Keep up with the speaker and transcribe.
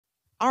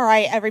All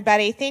right,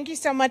 everybody. Thank you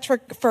so much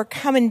for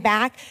coming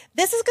back.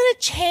 This is going to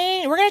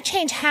change. We're going to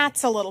change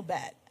hats a little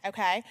bit,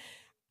 okay?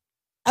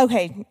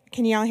 Okay,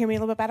 can you all hear me a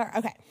little bit better?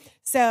 Okay.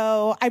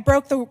 So I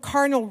broke the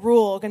cardinal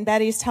rule, and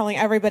Betty's telling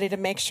everybody to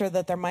make sure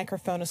that their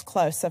microphone is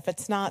close. So if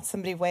it's not,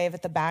 somebody wave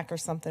at the back or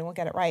something. We'll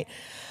get it right.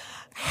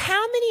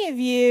 How many of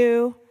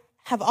you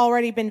have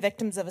already been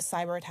victims of a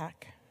cyber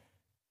attack?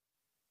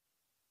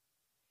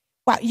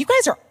 Wow, you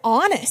guys are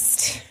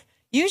honest.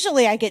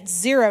 Usually I get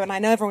 0 and I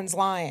know everyone's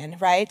lying,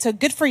 right? So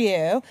good for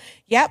you.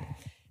 Yep.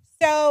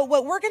 So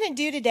what we're going to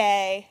do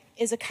today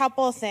is a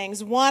couple of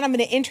things. One, I'm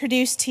going to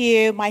introduce to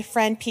you my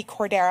friend Pete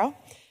Cordero.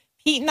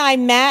 Pete and I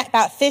met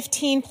about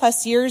 15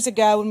 plus years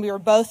ago when we were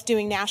both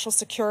doing national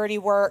security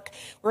work.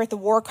 We were at the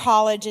War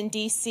College in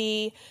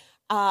D.C.,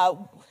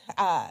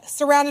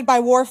 surrounded by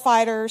war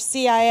fighters,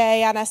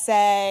 CIA,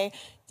 NSA,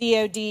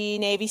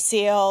 DOD, Navy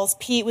SEALs.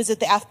 Pete was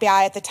at the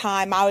FBI at the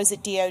time. I was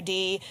at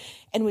DOD.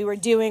 And we were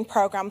doing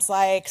programs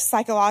like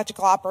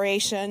psychological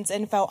operations,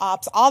 info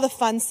ops, all the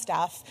fun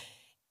stuff,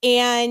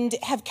 and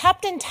have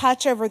kept in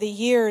touch over the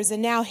years.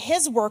 And now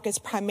his work is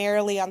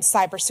primarily on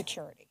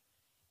cybersecurity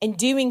and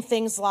doing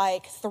things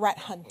like threat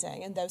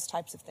hunting and those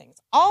types of things.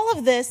 All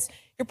of this,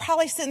 you're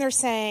probably sitting there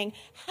saying,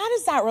 how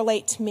does that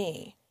relate to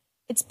me?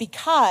 It's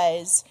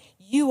because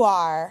you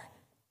are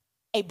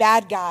a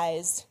bad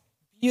guy's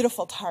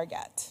beautiful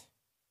target.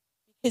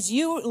 Because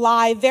you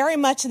lie very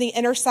much in the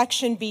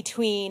intersection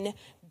between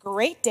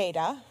great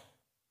data,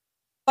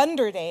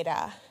 funder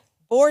data,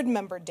 board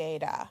member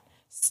data,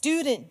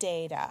 student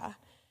data,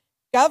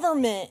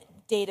 government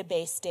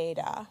database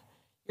data,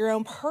 your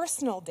own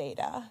personal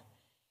data.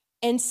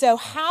 And so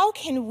how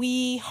can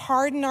we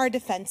harden our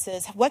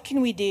defenses? What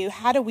can we do?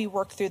 How do we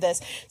work through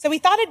this? So we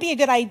thought it'd be a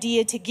good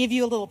idea to give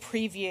you a little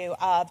preview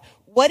of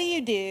what do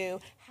you do?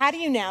 How do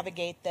you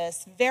navigate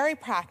this? Very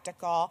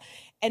practical.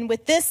 And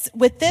with this,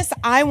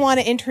 I want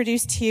to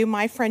introduce to you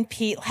my friend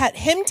Pete. Let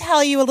him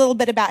tell you a little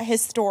bit about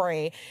his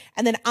story,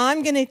 and then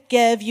I'm going to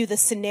give you the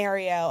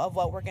scenario of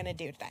what we're going to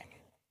do today.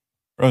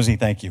 Rosye,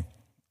 thank you.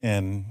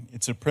 And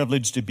it's a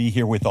privilege to be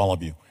here with all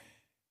of you.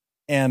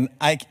 And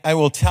I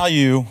will tell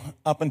you,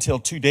 up until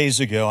 2 days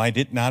ago, I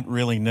did not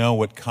really know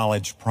what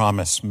college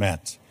promise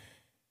meant.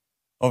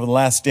 Over the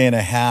last day and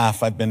a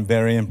half, I've been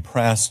very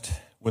impressed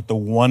with the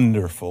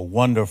wonderful,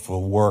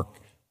 wonderful work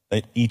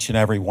that each and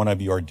every one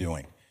of you are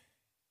doing.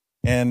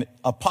 And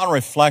upon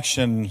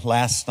reflection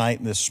last night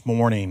and this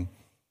morning,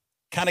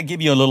 kind of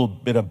give you a little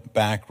bit of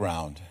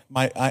background.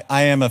 I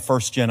am a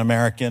first-gen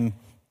American.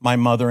 My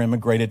mother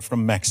immigrated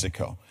from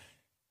Mexico.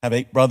 I have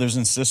 8 brothers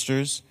and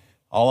sisters.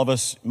 All of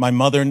us, my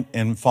mother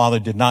and father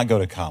did not go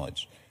to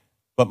college,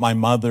 but my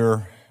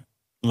mother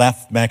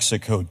left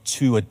Mexico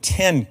to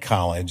attend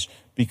college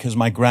because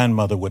my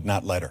grandmother would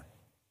not let her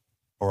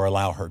or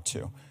allow her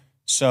to.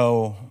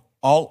 So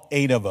all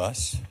 8 of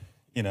us,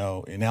 in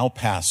El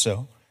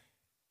Paso,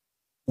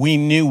 we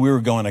knew we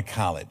were going to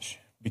college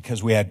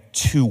because we had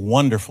 2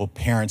 wonderful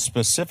parents,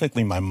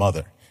 specifically my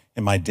mother,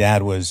 and my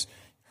dad was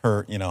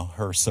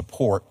her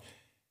support,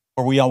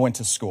 where we all went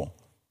to school.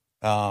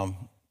 I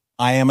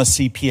am a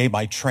CPA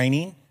by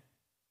training,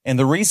 and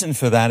the reason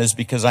for that is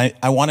because I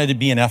wanted to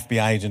be an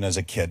FBI agent as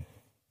a kid.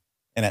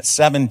 And at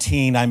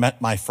 17, I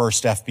met my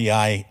first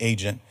FBI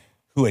agent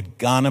who had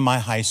gone to my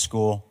high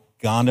school,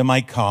 gone to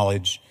my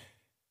college,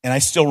 and I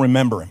still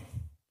remember him.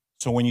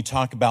 So when you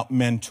talk about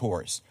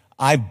mentors,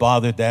 I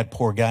bothered that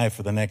poor guy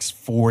for the next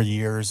 4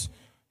 years.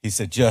 He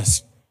said,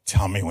 just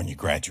tell me when you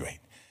graduate.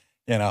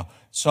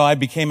 So I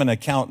became an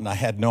accountant. I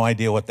had no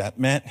idea what that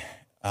meant.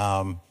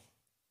 And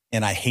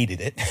I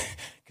hated it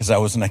because I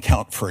was an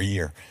accountant for a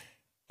year.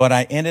 But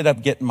I ended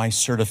up getting my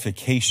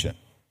certification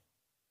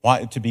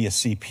to be a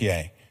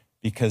CPA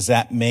because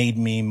that made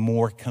me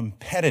more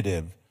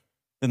competitive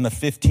than the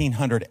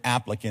 1,500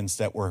 applicants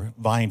that were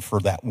vying for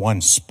that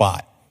one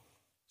spot.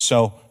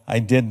 So I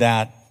did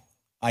that.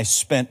 I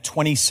spent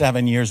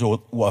 27 years with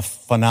a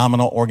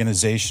phenomenal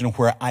organization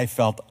where I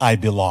felt I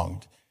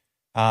belonged.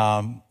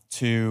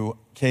 To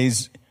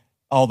Kay's,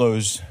 all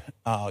those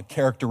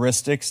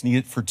characteristics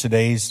needed for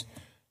today's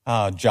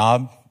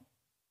job,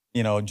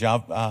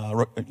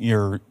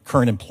 your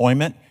current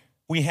employment,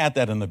 we had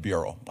that in the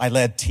Bureau. I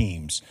led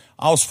teams.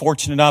 I was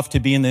fortunate enough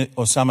to be in the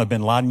Osama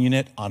bin Laden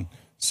unit on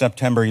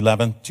September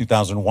 11,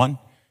 2001.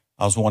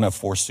 I was one of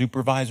 4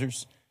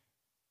 supervisors,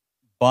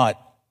 but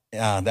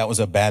that was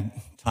a bad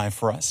time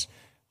for us.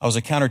 I was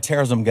a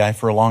counterterrorism guy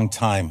for a long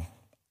time.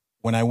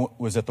 When I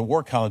was at the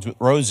War College with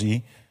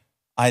Rosye,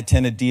 I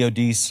attended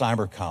DOD's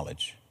Cyber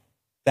College.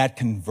 That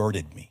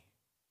converted me.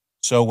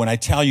 So when I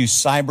tell you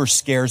cyber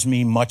scares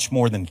me much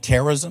more than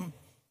terrorism,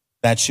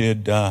 that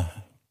should at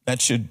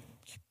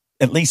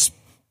least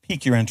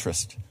pique your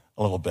interest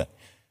a little bit.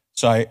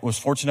 So I was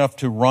fortunate enough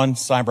to run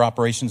cyber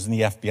operations in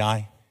the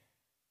FBI.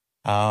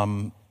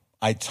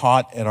 I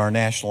taught at our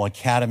National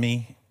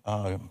Academy,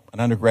 an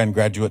undergrad and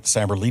graduate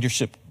cyber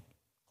leadership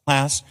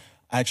class.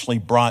 I actually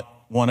brought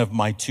one of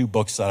my 2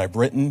 books that I've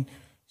written,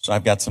 so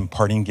I've got some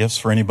parting gifts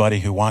for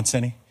anybody who wants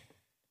any.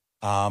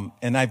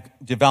 And I've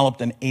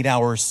developed an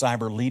 8-hour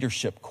cyber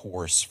leadership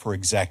course for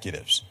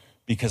executives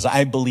because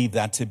I believe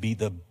that to be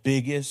the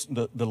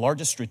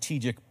largest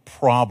strategic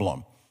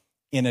problem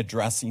in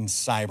addressing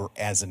cyber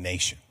as a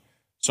nation.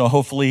 So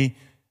hopefully,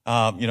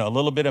 a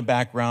little bit of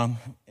background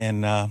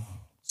and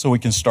so we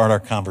can start our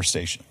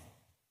conversation.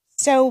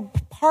 So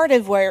part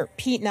of where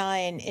Pete and I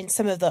and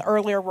some of the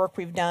earlier work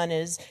we've done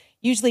is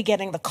usually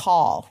getting the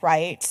call,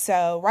 right?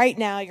 So right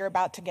now you're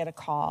about to get a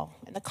call,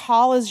 and the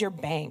call is your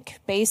bank.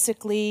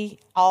 Basically,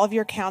 all of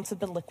your accounts have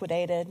been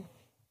liquidated.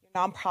 Your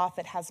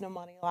nonprofit has no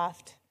money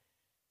left.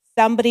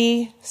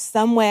 Somebody,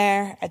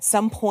 somewhere, at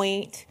some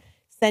point,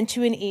 sent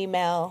you an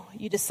email.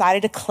 You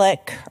decided to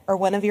click, or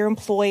one of your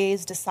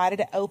employees decided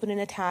to open an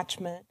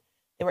attachment.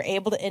 They were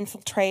able to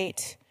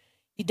infiltrate.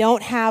 You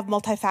don't have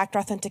multi-factor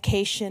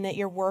authentication at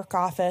your work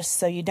office,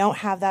 so you don't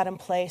have that in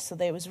place. So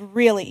it was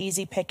really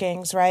easy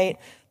pickings, right?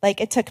 Like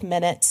it took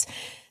minutes.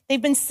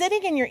 They've been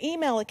sitting in your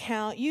email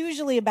account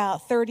usually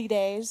about 30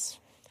 days,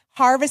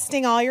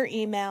 harvesting all your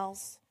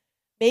emails,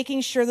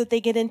 making sure that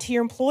they get into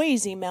your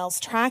employees' emails,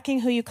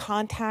 tracking who you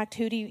contact,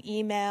 who do you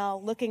email,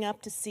 looking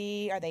up to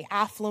see, are they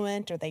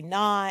affluent, are they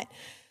not?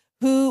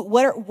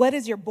 What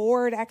is your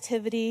board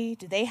activity?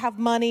 Do they have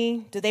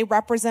money? Do they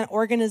represent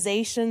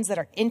organizations that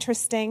are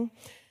interesting?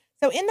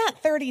 So in that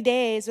 30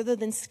 days, other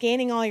than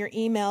scanning all your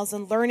emails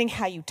and learning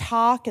how you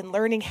talk and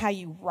learning how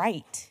you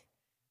write,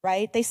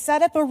 right? They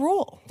set up a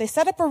rule. They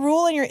set up a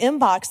rule in your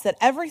inbox that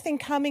everything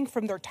coming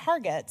from their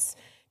targets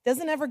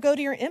doesn't ever go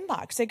to your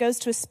inbox. It goes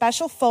to a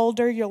special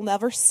folder you'll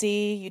never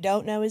see, you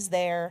don't know is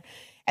there.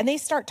 And they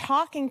start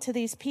talking to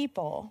these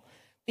people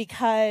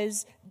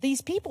because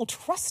these people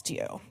trust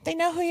you. They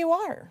know who you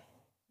are.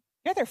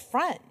 You're their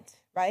friend,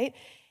 right?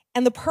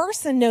 And the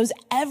person knows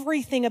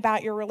everything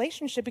about your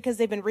relationship because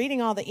they've been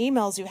reading all the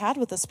emails you had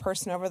with this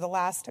person over the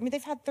last,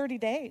 they've had 30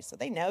 days, so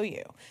they know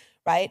you,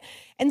 right?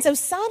 And so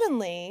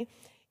suddenly,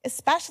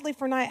 especially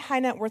for high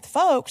net worth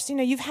folks,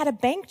 you've had a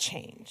bank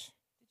change.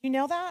 Did you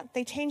know that?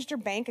 They changed your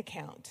bank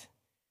account.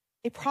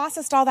 They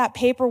processed all that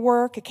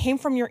paperwork. It came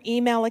from your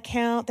email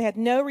account. They had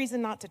no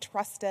reason not to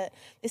trust it.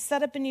 They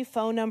set up a new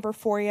phone number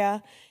for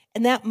you,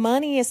 and that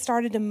money has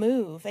started to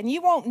move. And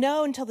you won't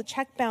know until the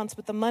check bounced,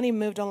 but the money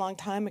moved a long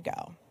time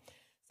ago.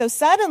 So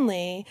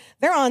suddenly,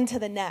 they're on to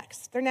the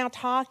next. They're now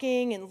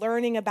talking and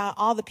learning about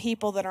all the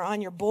people that are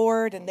on your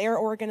board and their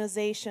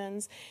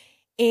organizations.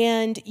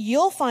 And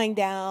you'll find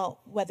out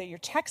whether your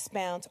checks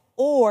bounce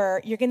or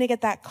you're going to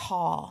get that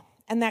call.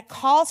 And that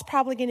call is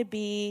probably going to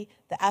be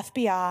the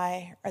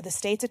FBI or the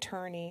state's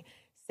attorney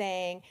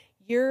saying,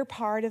 you're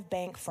part of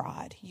bank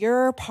fraud.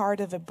 You're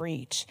part of a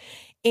breach.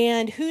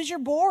 And who's your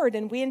board?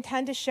 And we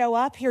intend to show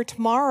up here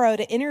tomorrow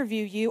to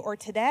interview you or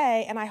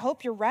today. And I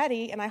hope you're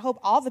ready. And I hope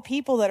all the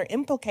people that are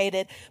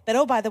implicated. But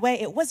oh, by the way,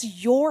 it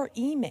was your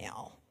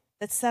email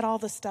that set all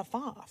this stuff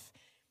off.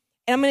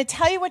 And I'm going to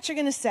tell you what you're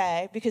going to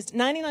say because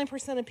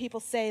 99% of people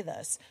say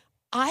this.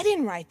 I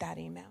didn't write that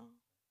email,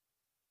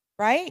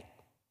 right?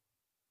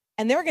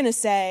 And they're going to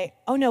say,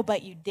 oh, no,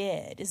 but you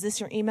did. Is this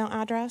your email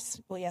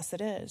address? Well, yes,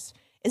 it is.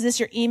 Is this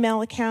your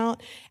email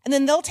account? And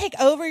then they'll take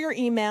over your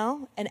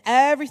email, and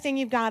everything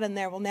you've got in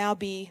there will now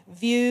be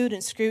viewed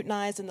and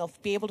scrutinized, and they'll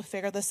be able to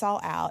figure this all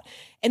out.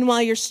 And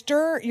while you're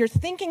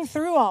thinking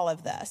through all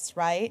of this,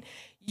 right,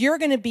 you're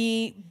going to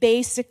be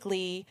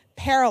basically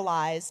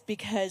paralyzed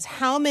because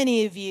how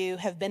many of you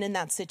have been in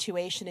that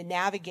situation and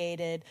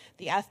navigated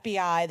the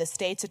FBI, the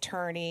state's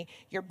attorney,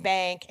 your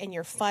bank, and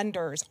your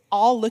funders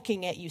all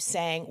looking at you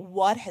saying,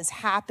 what has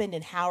happened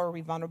and how are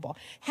we vulnerable?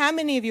 How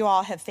many of you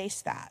all have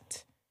faced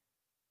that?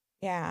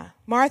 Yeah,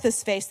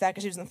 Martha's faced that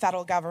because she was in the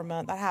federal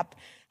government. That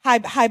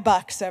high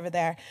bucks over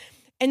there.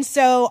 And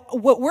so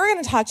what we're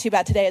going to talk to you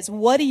about today is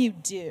what do you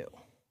do?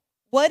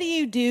 What do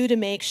you do to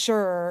make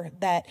sure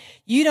that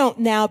you don't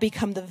now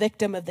become the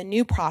victim of the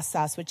new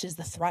process, which is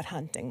the threat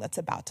hunting that's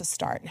about to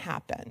start and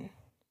happen?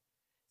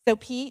 So,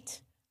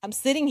 Pete, I'm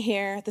sitting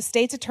here, the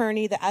state's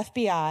attorney, the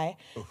FBI.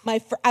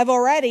 I've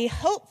already,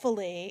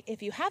 hopefully,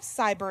 if you have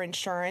cyber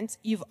insurance,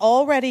 you've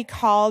already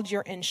called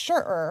your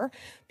insurer,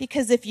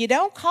 because if you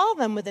don't call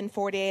them within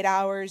 48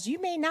 hours,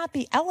 you may not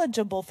be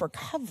eligible for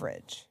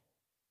coverage.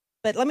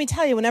 But let me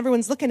tell you, when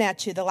everyone's looking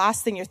at you, the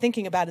last thing you're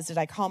thinking about is, did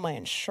I call my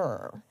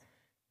insurer?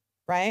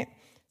 Right?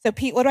 So,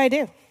 Pete, what do I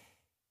do?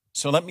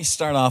 So let me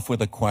start off with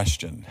a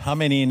question. How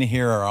many in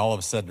here are all of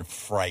a sudden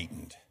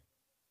frightened?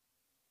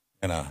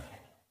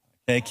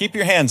 Okay, keep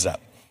your hands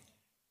up.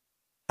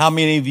 How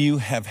many of you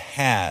have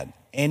had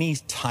any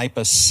type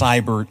of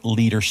cyber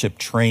leadership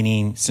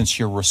training since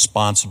you're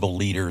responsible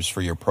leaders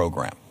for your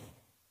program?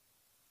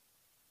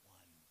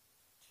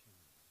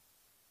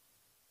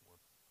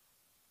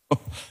 1, 2, 3,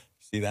 4.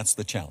 See, that's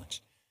the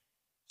challenge.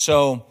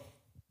 So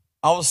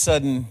all of a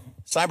sudden,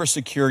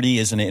 cybersecurity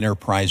is an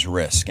enterprise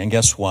risk. And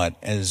guess what?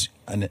 As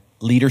a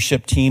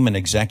leadership team, an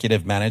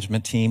executive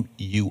management team,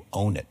 you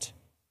own it.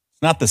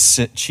 It's not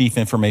the chief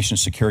information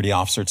security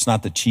officer. It's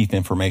not the chief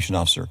information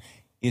officer.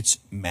 It's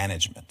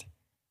management.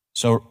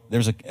 So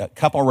there's a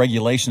couple of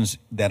regulations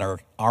that are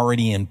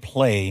already in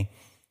play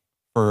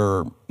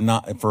for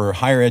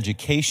higher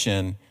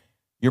education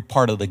you're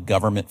part of the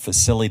government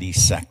facility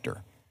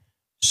sector.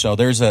 So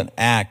there's an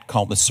act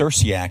called the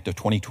Rosye Act of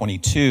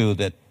 2022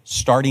 that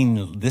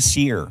starting this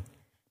year,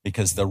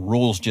 because the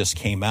rules just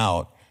came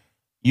out,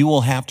 you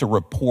will have to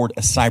report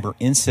a cyber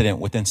incident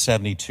within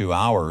 72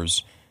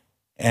 hours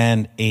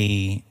and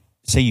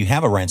say you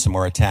have a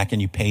ransomware attack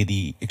and you pay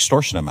the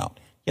extortion amount.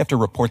 You have to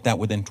report that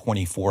within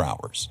 24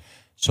 hours.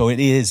 So it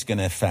is going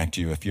to affect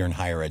you if you're in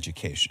higher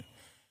education.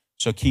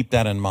 So keep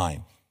that in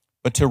mind.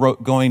 But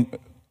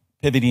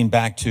pivoting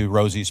back to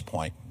Rosie's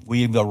point,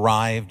 we've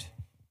arrived.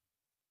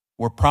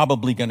 We're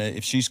probably going to,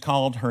 if she's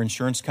called her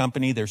insurance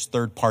company, there's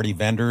third-party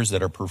vendors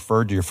that are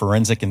preferred to your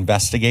forensic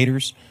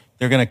investigators.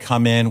 They're going to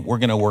come in. We're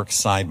going to work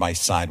side by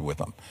side with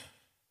them.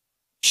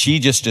 She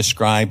just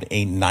described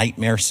a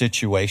nightmare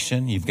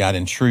situation. You've got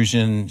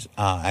intrusion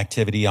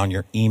activity on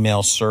your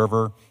email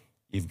server.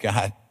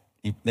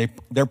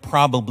 They're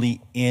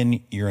probably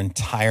in your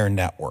entire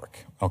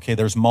network. Okay,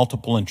 there's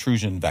multiple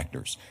intrusion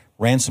vectors.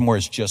 Ransomware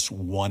is just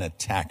one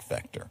attack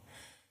vector.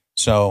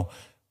 So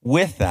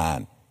with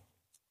that,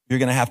 you're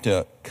going to have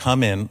to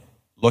come in,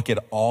 look at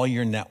all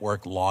your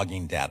network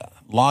logging data.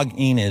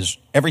 Logging is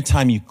every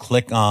time you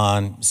click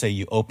on, say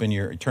you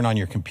turn on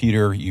your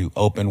computer, you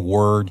open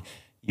Word,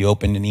 you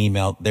open an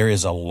email, there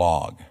is a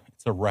log.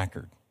 It's a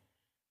record.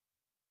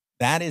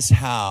 That is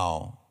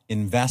how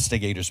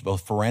investigators,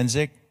 both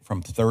forensic,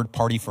 from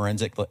third-party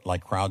forensic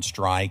like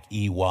CrowdStrike,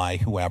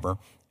 EY, whoever,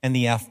 and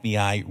the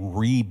FBI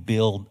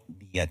rebuild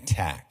the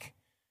attack.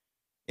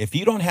 If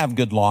you don't have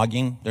good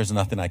logging, there's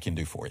nothing I can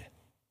do for you.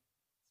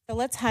 So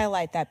let's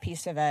highlight that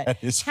piece of it.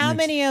 How huge.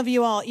 many of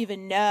you all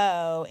even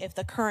know if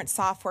the current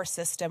software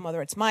system,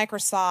 whether it's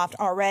Microsoft,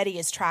 already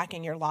is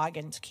tracking your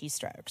login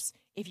keystrokes?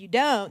 If you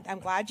don't, I'm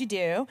glad you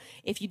do.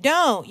 If you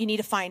don't, you need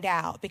to find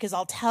out, because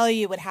I'll tell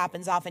you what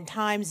happens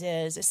oftentimes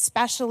is,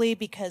 especially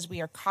because we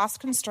are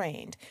cost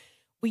constrained,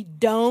 we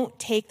don't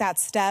take that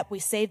step. We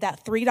save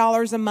that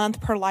 $3 a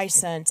month per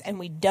license, and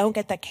we don't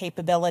get that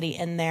capability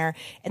in there.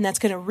 And that's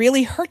going to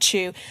really hurt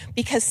you,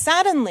 because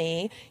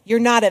suddenly you're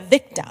not a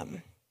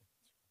victim.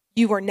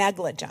 You were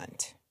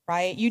negligent,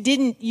 right? You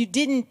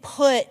didn't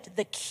put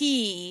the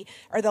key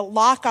or the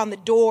lock on the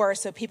door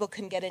so people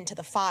couldn't get into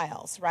the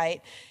files,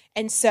 right?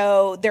 And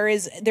so there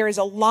is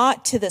a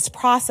lot to this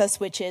process,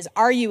 which is,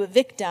 are you a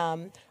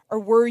victim, or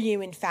were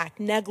you in fact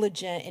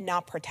negligent in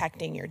not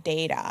protecting your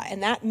data?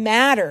 And that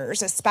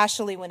matters,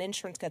 especially when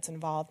insurance gets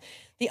involved.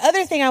 The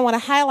other thing I want to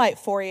highlight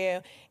for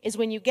you is,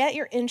 when you get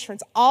your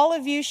insurance, all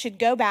of you should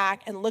go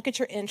back and look at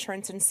your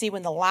insurance and see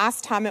when the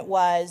last time it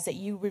was that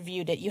you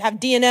reviewed it. You have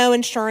D&O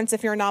insurance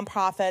if you're a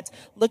nonprofit.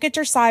 Look at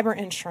your cyber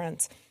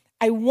insurance.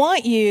 I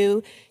want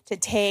you to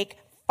take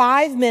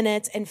 5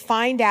 minutes and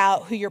find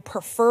out who your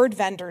preferred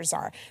vendors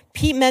are.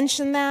 Pete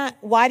mentioned that.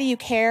 Why do you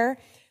care?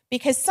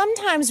 Because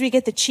sometimes we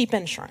get the cheap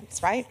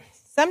insurance, right?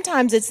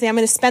 Sometimes it's I'm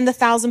going to spend the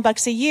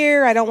 $1,000 a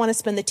year. I don't want to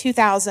spend the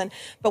 $2,000.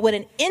 But when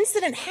an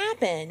incident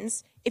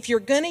happens, if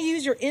you're going to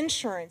use your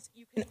insurance,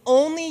 you can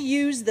only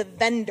use the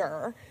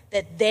vendor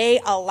that they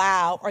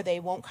allow, or they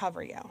won't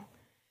cover you.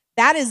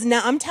 That is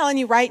not, I'm telling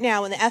you right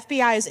now, when the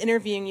FBI is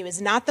interviewing you,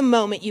 is not the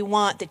moment you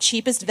want the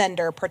cheapest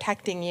vendor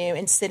protecting you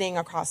and sitting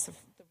across the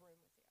room,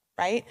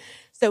 right?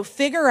 So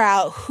figure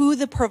out who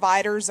the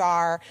providers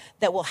are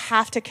that will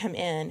have to come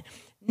in.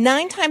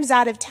 9 times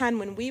out of 10,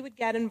 when we would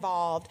get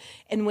involved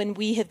and when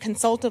we had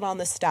consulted on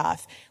this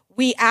stuff,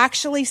 we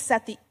actually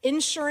set the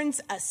insurance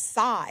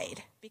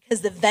aside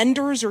because the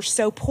vendors are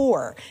so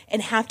poor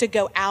and have to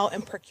go out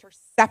and procure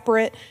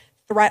separate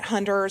threat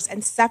hunters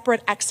and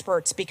separate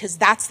experts, because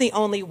that's the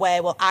only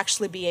way we'll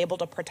actually be able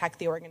to protect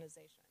the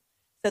organization.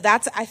 So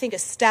that's, I think, a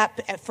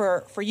step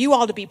for you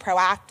all to be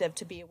proactive,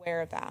 to be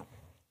aware of that.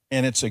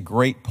 And it's a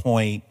great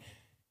point.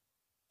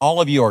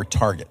 All of you are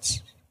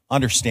targets.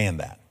 Understand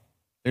that.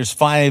 There's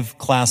 5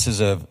 classes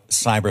of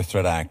cyber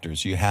threat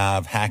actors. You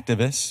have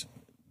hacktivists.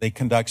 They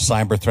conduct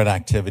cyber threat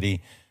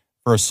activity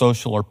for a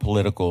social or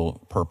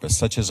political purpose,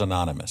 such as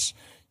Anonymous.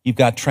 You've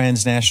got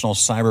transnational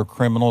cyber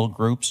criminal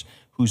groups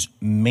whose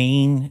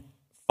main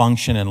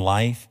function in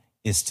life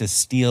is to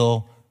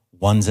steal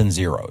ones and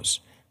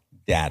zeros,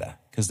 data,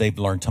 because they've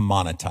learned to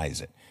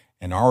monetize it.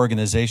 And our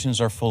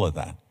organizations are full of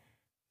that.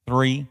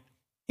 3,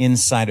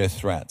 insider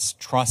threats,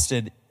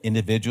 trusted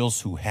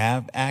individuals who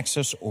have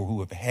access or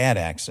who have had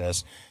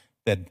access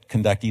that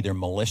conduct either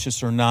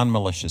malicious or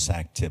non-malicious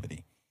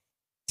activity.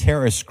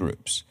 Terrorist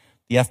groups.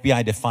 The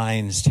FBI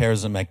defines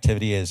terrorism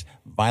activity as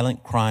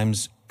violent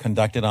crimes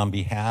conducted on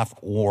behalf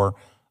or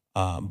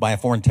by a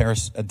foreign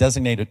terrorist, a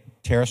designated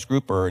terrorist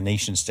group or a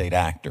nation-state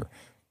actor.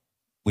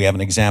 We have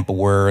an example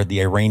where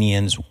the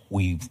Iranians,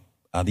 the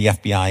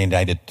FBI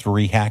indicted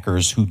 3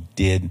 hackers who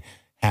did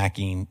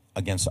hacking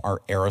against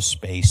our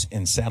aerospace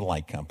and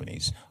satellite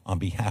companies on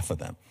behalf of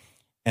them.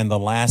 And the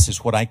last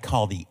is what I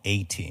call the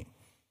A-team,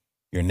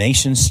 your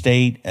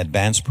nation-state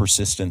advanced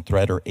persistent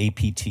threat, or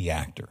APT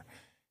actor.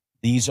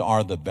 These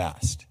are the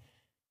best.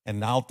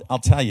 And I'll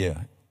tell you,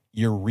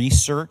 your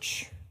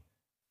research,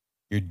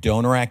 your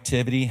donor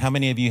activity, how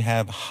many of you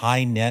have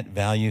high net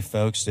value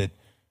folks that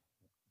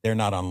they're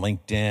not on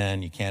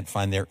LinkedIn, you can't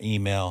find their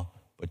email,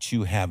 but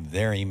you have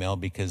their email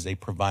because they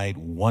provide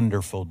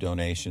wonderful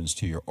donations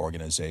to your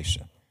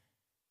organization.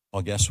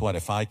 Well, guess what?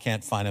 If I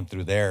can't find them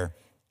through there,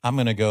 I'm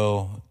going to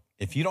go,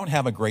 if you don't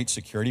have a great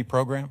security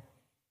program,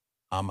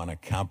 I'm going to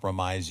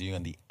compromise you.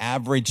 And the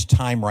average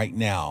time right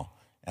now,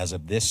 as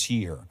of this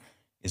year,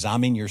 is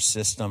I'm in your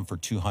system for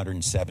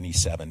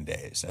 277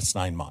 days. That's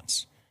 9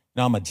 months. You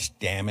know how much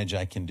damage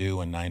I can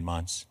do in 9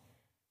 months?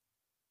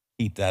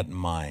 Keep that in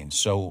mind.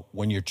 So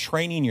when you're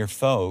training your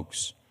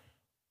folks,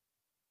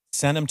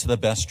 send them to the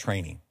best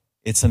training.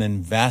 It's an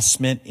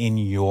investment in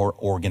your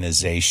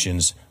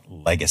organization's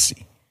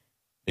legacy.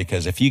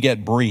 Because if you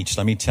get breached,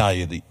 let me tell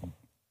you,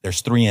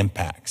 there's 3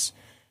 impacts.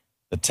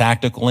 The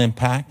tactical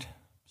impact,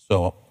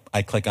 so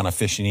I click on a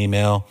phishing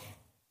email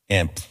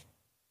and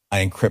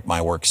I encrypt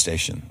my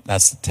workstation.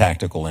 That's the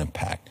tactical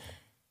impact.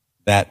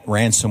 That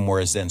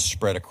ransomware is then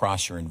spread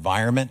across your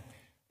environment,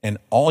 and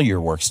all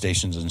your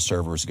workstations and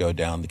servers go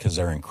down because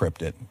they're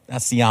encrypted.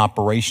 That's the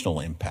operational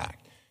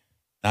impact.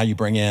 Now you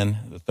bring in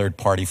the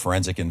third-party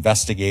forensic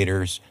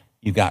investigators,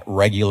 you've got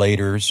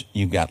regulators,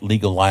 you've got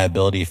legal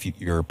liability if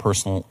your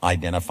personal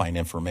identifying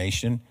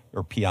information,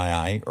 or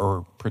PII,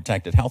 or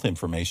protected health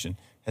information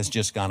has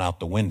just gone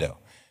out the window.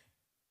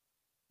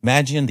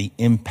 Imagine the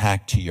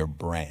impact to your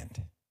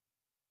brand.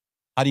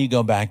 How do you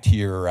go back to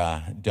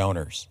your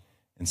donors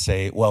and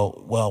say,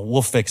 well,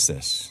 we'll fix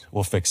this.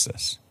 We'll fix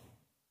this.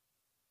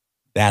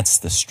 That's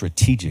the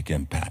strategic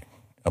impact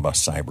of a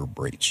cyber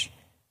breach.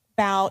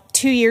 About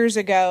 2 years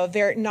ago, a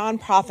very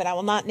nonprofit, I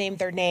will not name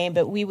their name,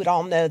 but we would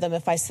all know them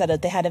if I said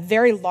it. They had a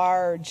very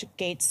large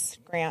Gates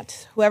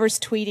grant. Whoever's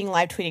tweeting,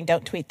 live tweeting,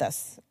 don't tweet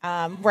this.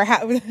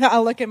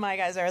 I'll look at my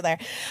guys over there.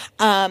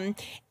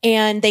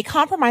 And they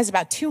compromised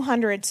about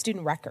 200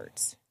 student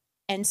records.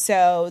 And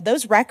so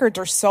those records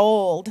are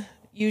sold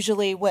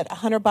usually,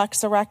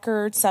 $100 a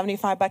record,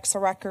 $75 a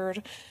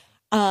record,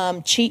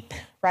 cheap,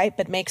 right?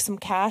 But make some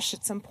cash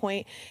at some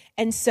point.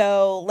 And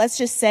so let's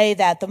just say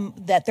that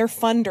their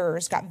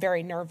funders got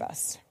very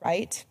nervous,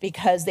 right?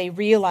 Because they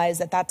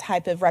realized that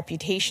type of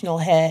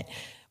reputational hit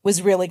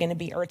was really going to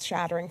be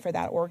earth-shattering for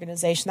that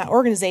organization. That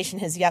organization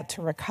has yet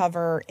to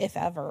recover, if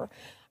ever.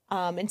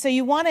 And so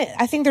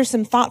I think there's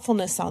some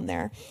thoughtfulness on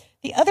there.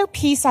 The other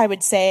piece I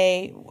would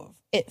say,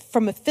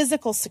 from a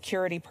physical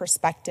security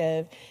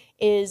perspective,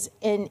 is,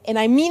 and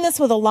I mean this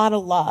with a lot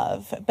of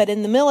love, but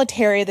in the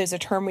military, there's a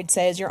term we'd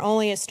say is you're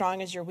only as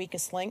strong as your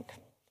weakest link.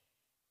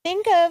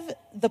 Think of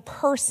the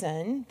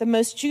person, the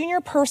most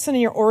junior person in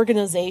your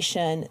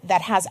organization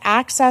that has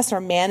access or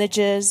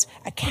manages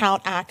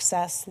account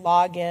access,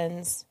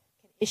 logins,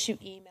 can issue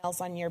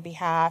emails on your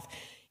behalf.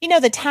 You know,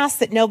 the tasks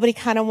that nobody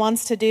kind of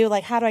wants to do,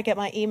 like how do I get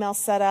my email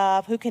set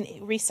up? Who can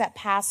reset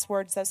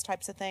passwords? Those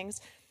types of things.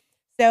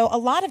 So a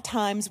lot of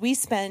times we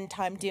spend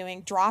time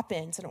doing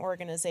drop-ins in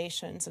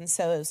organizations. And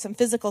so some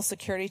physical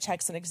security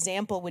checks, an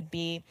example would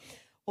be,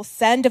 we'll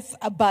send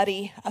a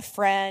buddy, a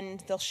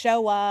friend, they'll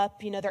show up,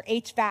 they're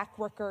HVAC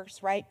workers,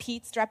 right?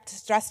 Pete's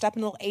dressed up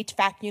in a little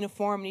HVAC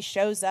uniform and he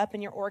shows up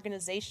in your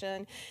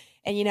organization.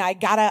 And, I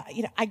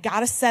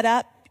gotta set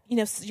up,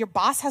 your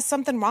boss has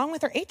something wrong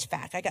with her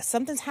HVAC.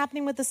 Something's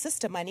happening with the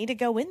system. I need to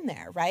go in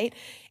there, right?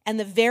 And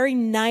the very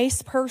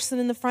nice person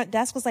in the front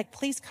desk was like,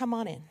 please come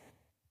on in,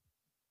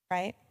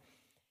 right?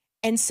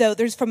 And so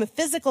there's, from a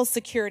physical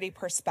security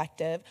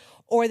perspective,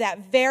 or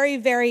that very,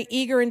 very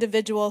eager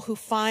individual who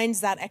finds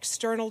that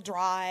external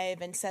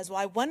drive and says, well,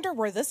 I wonder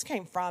where this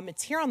came from.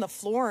 It's here on the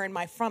floor in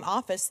my front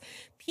office.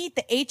 Pete,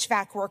 the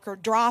HVAC worker,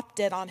 dropped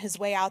it on his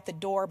way out the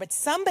door, but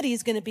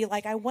somebody's going to be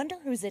like, I wonder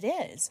whose it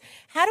is.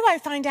 How do I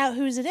find out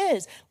whose it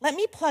is? Let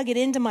me plug it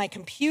into my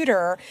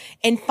computer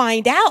and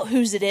find out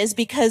whose it is,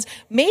 because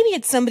maybe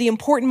it's somebody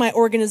important in my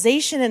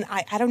organization and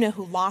I don't know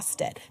who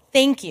lost it.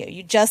 Thank you.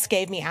 You just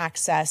gave me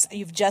access.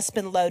 You've just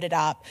been loaded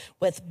up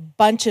with a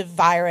bunch of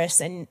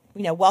virus and,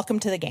 welcome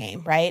to the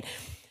game, right?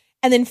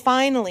 And then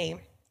finally,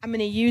 I'm going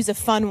to use a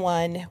fun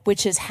one,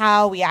 which is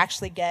how we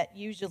actually get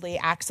usually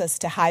access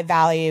to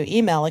high-value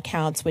email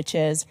accounts, which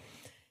is,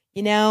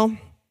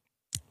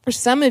 for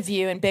some of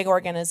you in big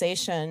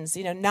organizations,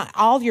 not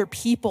all of your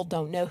people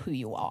don't know who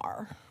you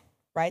are,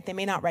 right? They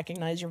may not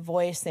recognize your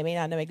voice. They may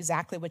not know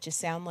exactly what you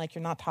sound like.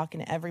 You're not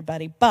talking to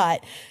everybody.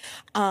 But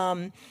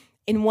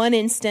in one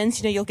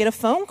instance, you'll get a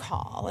phone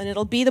call and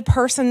it'll be the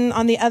person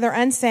on the other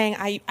end saying,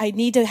 I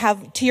need to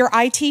have, to your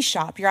IT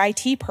shop, your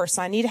IT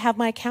person, I need to have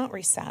my account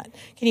reset.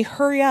 Can you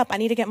hurry up? I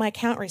need to get my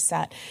account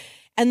reset.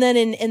 And then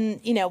in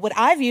what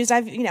I've used,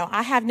 I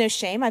have no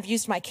shame. I've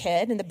used my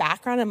kid in the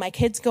background and my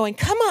kid's going,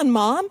 come on,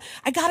 Mom,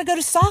 I got to go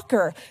to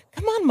soccer.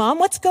 Come on, Mom,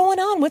 what's going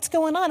on? What's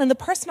going on? And the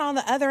person on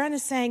the other end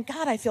is saying,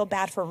 God, I feel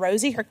bad for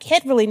Rosye. Her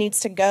kid really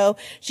needs to go.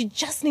 She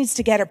just needs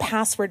to get her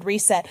password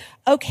reset.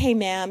 Okay,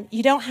 ma'am,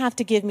 you don't have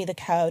to give me the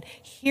code.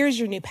 Here's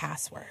your new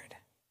password,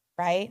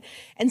 right?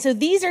 And so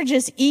these are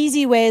just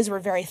easy ways where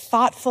very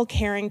thoughtful,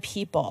 caring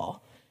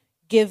people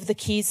give the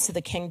keys to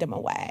the kingdom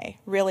away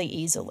really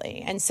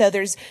easily. And so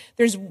there's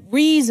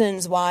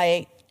reasons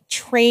why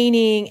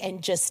training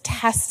and just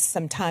tests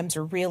sometimes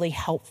are really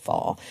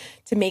helpful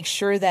to make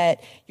sure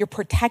that you're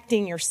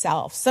protecting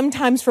yourself,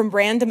 sometimes from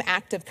random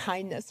act of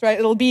kindness, right?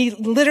 It'll be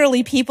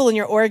literally people in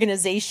your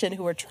organization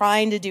who are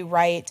trying to do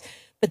right,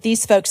 but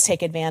these folks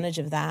take advantage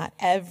of that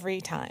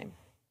every time.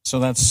 So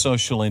that's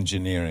social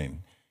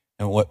engineering.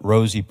 And what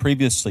Rosye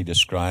previously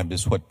described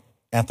is what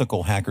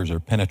ethical hackers or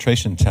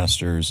penetration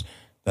testers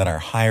that are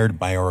hired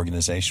by our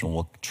organization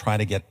will try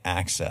to get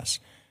access.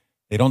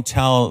 They don't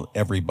tell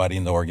everybody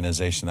in the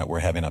organization that we're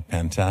having a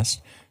pen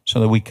test, so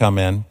that we come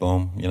in,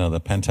 boom, the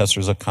pen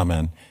testers will come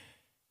in,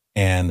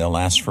 and they'll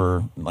ask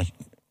for, like,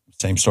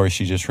 same story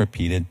she just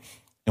repeated,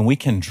 and we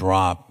can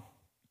drop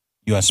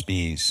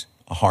USBs,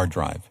 a hard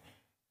drive,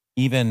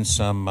 even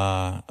some,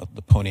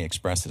 the Pony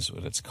Express is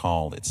what it's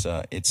called.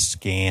 It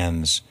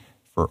scans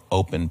for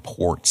open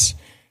ports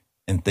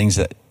and things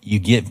that you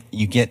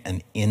get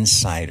an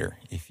insider,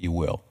 if you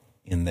will,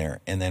 in there.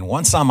 And then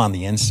once I'm on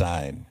the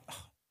inside,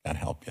 God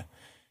help you.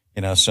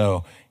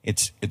 So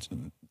it's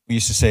we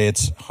used to say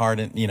it's hard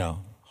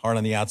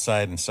on the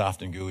outside and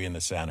soft and gooey in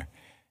the center.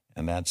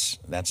 And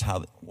that's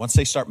how, once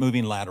they start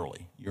moving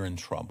laterally, you're in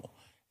trouble.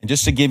 And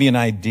just to give you an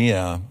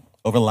idea,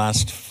 over the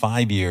last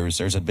 5 years,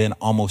 there's been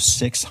almost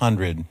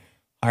 600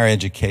 higher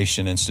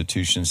education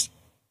institutions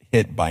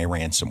hit by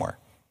ransomware.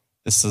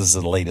 This is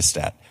the latest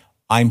stat.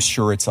 I'm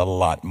sure it's a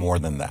lot more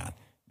than that,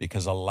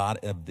 because a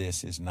lot of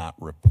this is not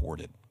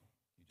reported.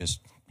 You just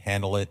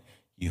handle it.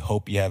 You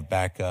hope you have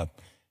backup.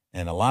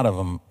 And a lot of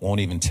them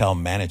won't even tell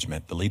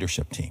management, the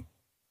leadership team.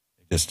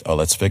 Just,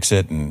 let's fix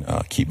it and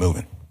keep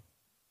moving.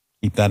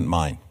 Keep that in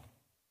mind.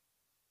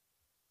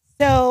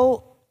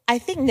 So I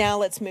think now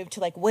let's move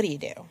to, what do you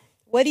do?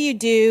 What do you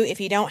do if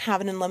you don't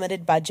have an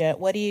unlimited budget?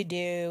 What do you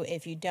do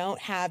if you don't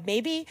have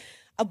maybe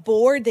a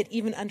board that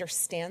even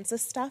understands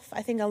this stuff?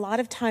 I think a lot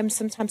of times,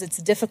 sometimes it's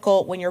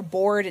difficult when your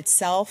board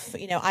itself,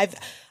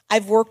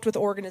 I've worked with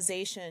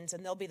organizations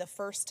and they'll be the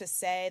first to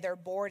say their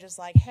board is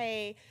like,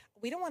 hey,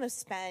 we don't want to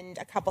spend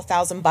a couple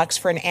 $1,000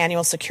 for an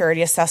annual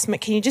security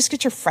assessment. Can you just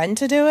get your friend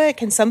to do it?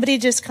 Can somebody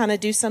just kind of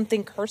do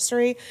something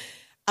cursory?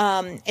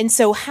 And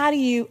so what do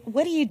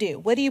you do?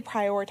 What do you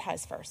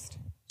prioritize first?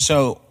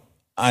 So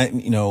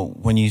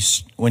when you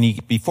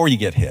before you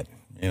get hit,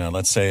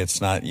 let's say it's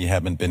not, you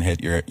haven't been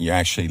hit, you're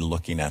actually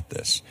looking at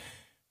this.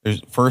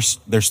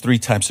 There's 3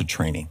 types of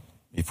training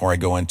before I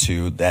go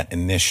into that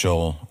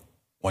initial,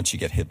 once you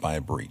get hit by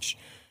a breach.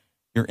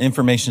 Your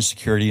information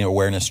security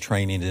awareness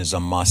training is a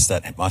must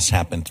that must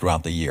happen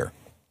throughout the year.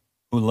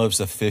 Who loves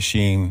the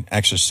phishing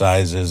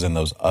exercises and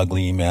those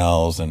ugly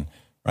emails, and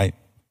right?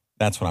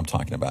 That's what I'm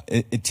talking about.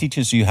 It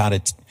teaches you how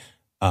to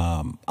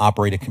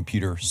operate a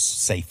computer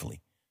safely.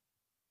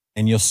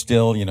 And you'll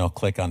still,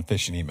 click on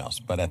phishing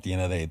emails. But at the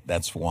end of the day,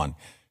 that's one.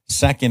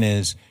 Second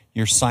is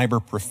your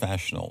cyber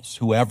professionals.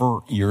 Whoever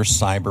your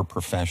cyber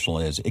professional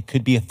is, it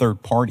could be a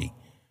third party.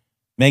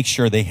 Make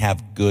sure they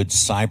have good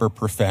cyber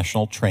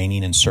professional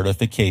training and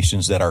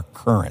certifications that are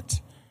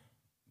current,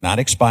 not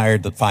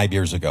expired 5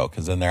 years ago,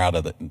 because then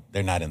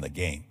they're not in the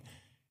game.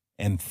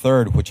 And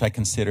third, which I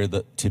consider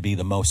to be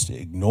the most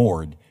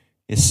ignored,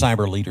 is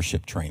cyber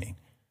leadership training,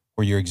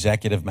 where your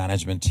executive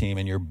management team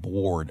and your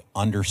board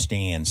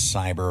understands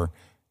cyber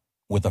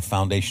with a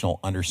foundational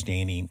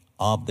understanding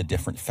of the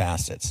different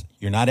facets.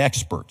 You're not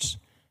experts.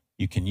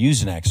 You can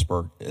use an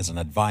expert as an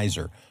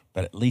advisor,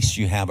 but at least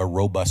you have a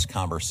robust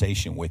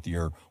conversation with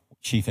your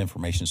chief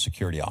information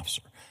security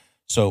officer.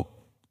 So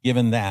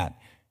given that,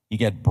 you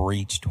get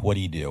breached, what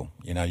do?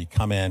 You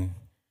come in,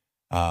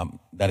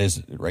 that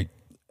is, right,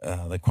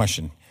 the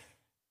question,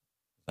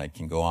 I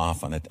can go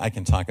off on it. I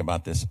can talk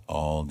about this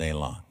all day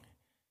long.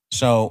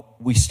 So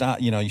we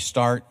start, you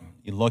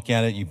look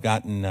at it, you've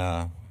gone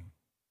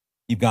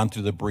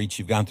through the breach,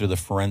 you've gone through the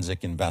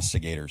forensic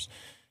investigators.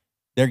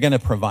 They're going to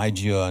provide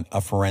you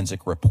a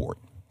forensic report.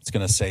 It's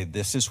going to say,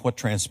 this is what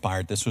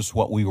transpired. This was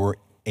what we were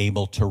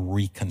able to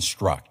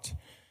reconstruct.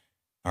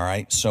 All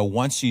right. So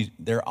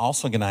they're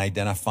also going to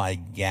identify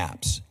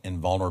gaps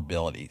and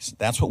vulnerabilities.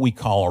 That's what we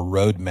call a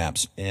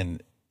roadmaps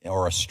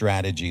or a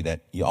strategy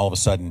that all of a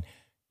sudden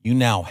you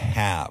now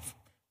have.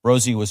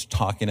 Rosye was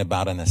talking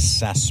about an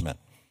assessment.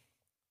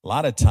 A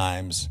lot of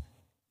times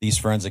these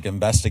forensic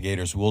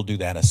investigators will do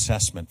that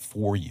assessment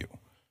for you.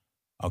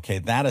 Okay.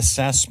 That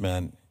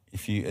assessment,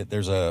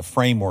 there's a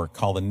framework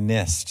called the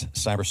NIST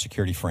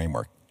cybersecurity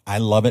framework. I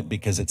love it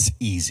because it's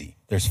easy.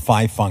 There's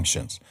 5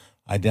 functions: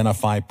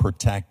 identify,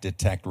 protect,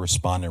 detect,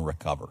 respond, and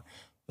recover.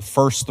 The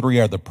first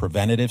 3 are the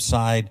preventative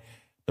side.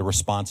 The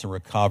response and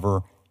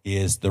recover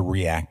is the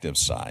reactive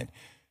side.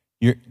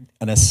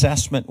 An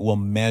assessment will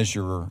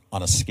measure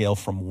on a scale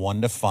from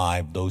 1 to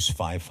 5 those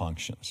 5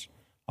 functions.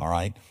 All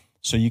right.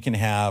 So you can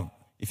have,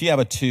 if you have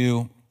a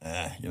 2,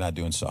 you're not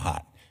doing so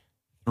hot.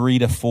 3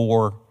 to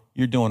 4,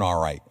 you're doing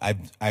all right.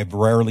 I've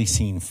rarely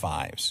seen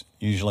 5s.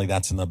 Usually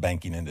that's in the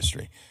banking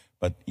industry,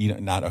 but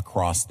not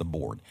across the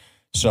board.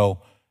 So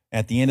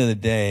at the end of the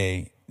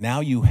day, now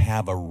you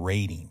have a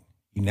rating.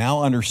 You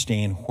now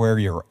understand where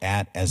you're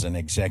at as an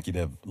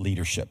executive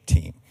leadership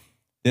team.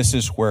 This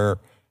is where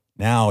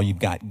Now you've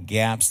got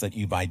gaps that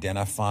you've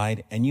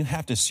identified, and you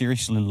have to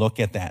seriously look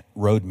at that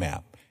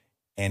roadmap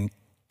and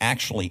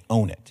actually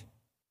own it.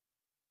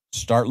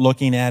 Start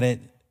looking at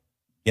it,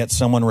 get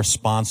someone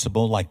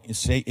responsible. Like,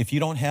 say, if you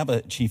don't have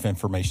a chief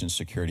information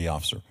security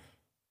officer,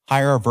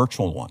 hire a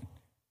virtual one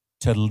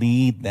to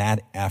lead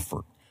that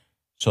effort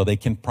so they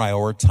can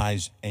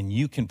prioritize, and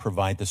you can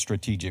provide the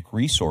strategic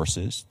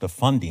resources, the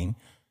funding,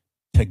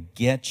 to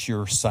get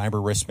your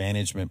cyber risk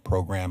management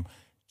program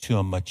to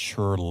a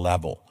mature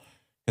level.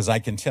 Because I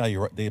can tell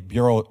you, the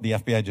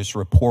FBI just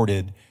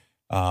reported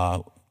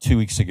 2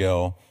 weeks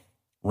ago,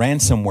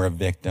 ransomware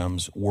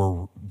victims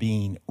were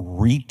being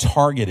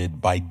retargeted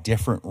by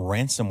different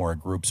ransomware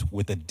groups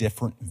with a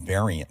different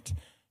variant.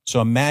 So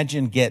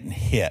imagine getting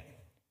hit.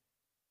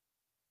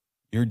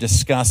 You're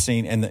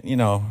discussing, and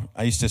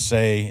I used to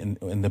say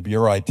in the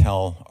Bureau, I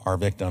tell our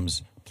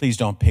victims, please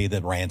don't pay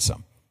the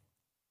ransom.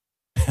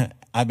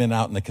 I've been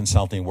out in the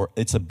consulting world.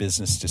 It's a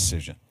business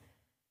decision.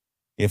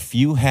 If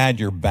you had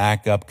your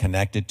backup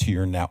connected to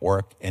your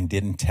network and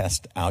didn't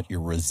test out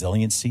your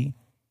resiliency,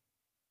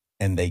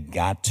 and they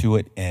got to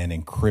it and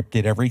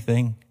encrypted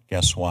everything,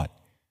 guess what?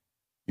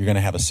 You're going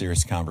to have a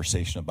serious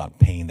conversation about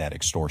paying that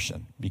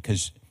extortion.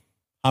 Because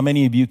how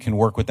many of you can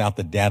work without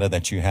the data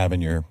that you have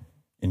in your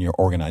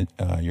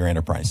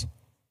enterprise?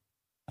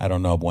 I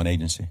don't know of one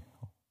agency,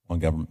 one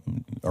government,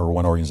 or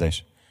one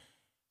organization.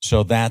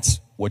 So that's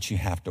what you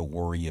have to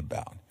worry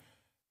about.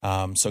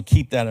 So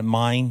keep that in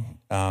mind.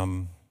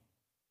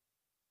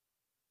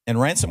 And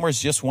ransomware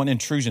is just one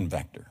intrusion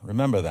vector.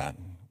 Remember that.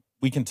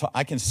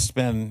 I can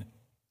spend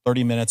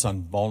 30 minutes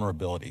on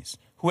vulnerabilities.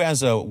 Who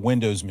has a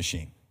Windows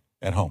machine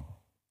at home?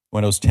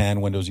 Windows 10,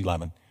 Windows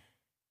 11. A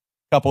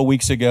couple of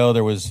weeks ago,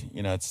 there was,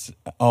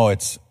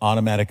 it's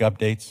automatic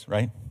updates,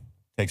 right?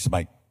 Takes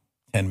about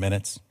 10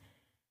 minutes.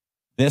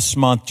 This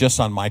month, just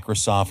on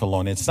Microsoft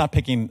alone, it's not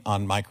picking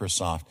on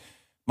Microsoft.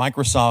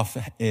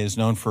 Microsoft is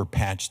known for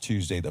Patch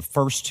Tuesday. The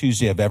first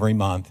Tuesday of every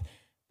month,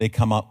 they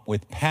come up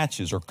with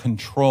patches or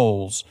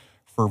controls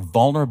for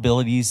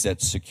vulnerabilities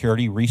that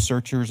security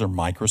researchers or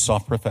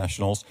Microsoft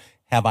professionals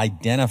have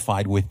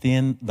identified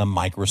within the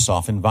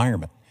Microsoft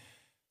environment.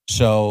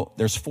 So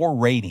there's 4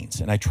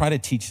 ratings, and I try to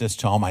teach this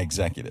to all my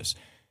executives.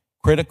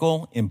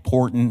 Critical,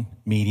 important,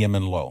 medium,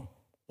 and low.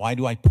 Why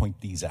do I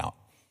point these out?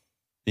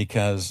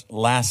 Because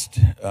last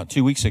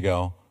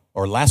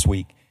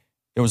week,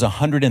 there was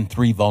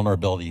 103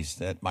 vulnerabilities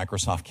that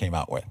Microsoft came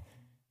out with.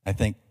 I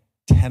think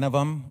 10 of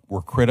them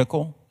were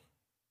critical.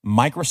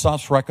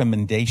 Microsoft's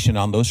recommendation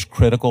on those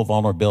critical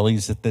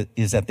vulnerabilities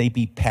is that they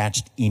be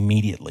patched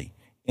immediately.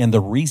 And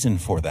the reason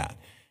for that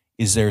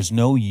is there's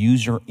no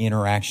user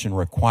interaction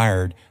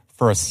required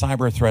for a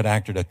cyber threat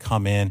actor to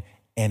come in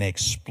and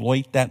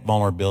exploit that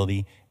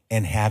vulnerability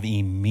and have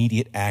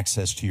immediate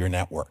access to your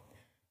network.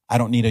 I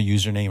don't need a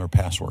username or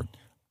password.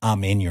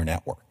 I'm in your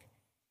network.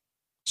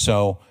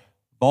 So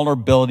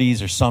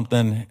vulnerabilities are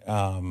something,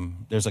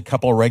 there's a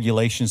couple of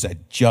regulations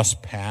that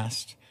just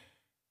passed.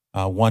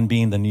 One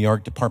being the New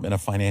York Department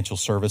of Financial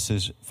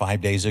Services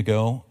 5 days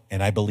ago,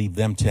 and I believe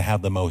them to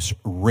have the most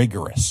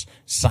rigorous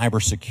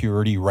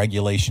cybersecurity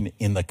regulation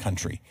in the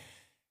country.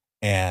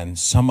 And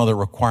some of the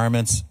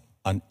requirements,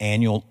 an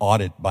annual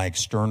audit by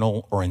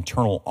external or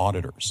internal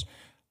auditors.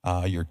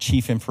 Your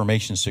chief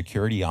information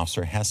security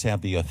officer has to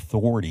have the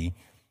authority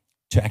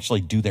to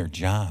actually do their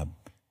job.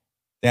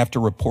 They have to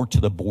report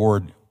to the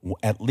board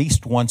at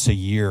least once a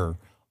year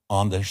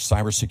on their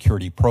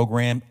cybersecurity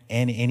program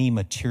and any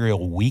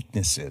material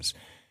weaknesses.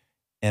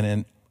 And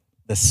then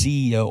the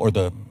CEO, or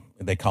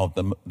they call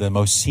it the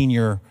most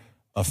senior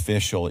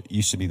official, it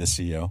used to be the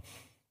CEO,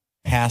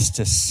 has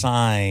to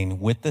sign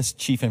with this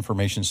chief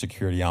information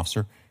security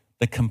officer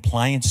the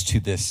compliance to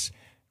this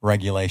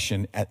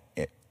regulation at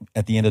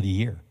the end of the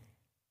year.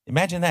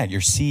 Imagine that.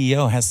 Your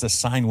CEO has to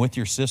sign with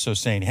your CISO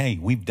saying, hey,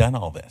 we've done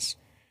all this.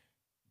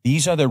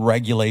 These are the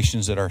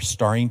regulations that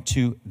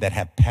that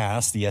have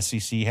passed. The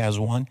SEC has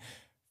one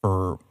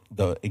for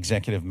the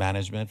executive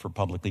management for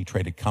publicly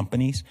traded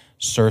companies.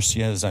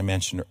 CERCIA, as I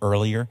mentioned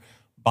earlier.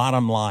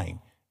 Bottom line,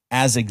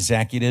 as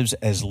executives,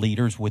 as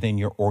leaders within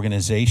your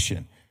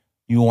organization,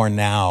 you are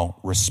now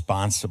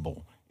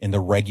responsible, and the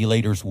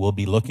regulators will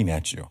be looking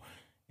at you.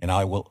 And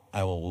I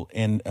will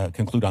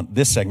conclude on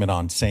this segment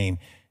on saying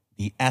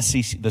the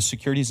SEC, the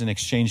Securities and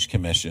Exchange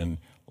Commission,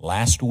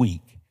 last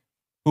week,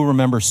 who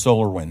remembers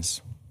SolarWinds?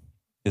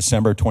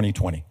 December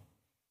 2020.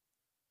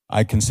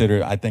 I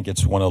think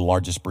it's one of the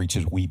largest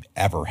breaches we've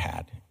ever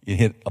had. It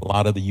hit a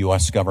lot of the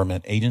U.S.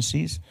 government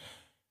agencies,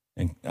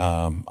 and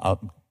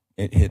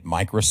it hit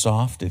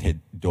Microsoft, it hit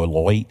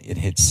Deloitte, it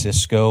hit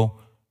Cisco,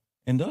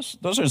 and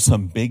those are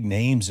some big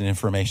names in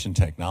information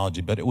technology.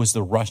 But it was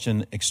the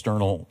Russian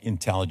External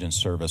Intelligence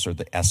Service, or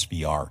the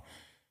SVR.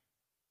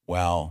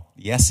 Well,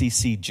 the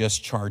SEC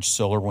just charged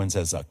SolarWinds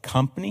as a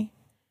company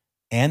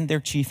and their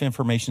chief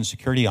information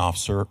security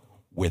officer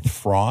with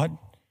fraud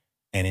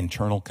and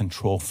internal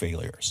control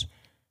failures.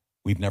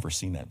 We've never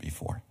seen that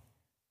before.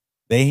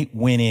 They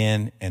went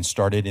in and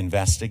started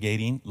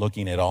investigating,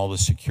 looking at all the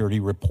security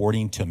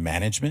reporting to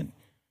management.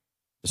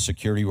 the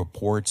security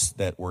reports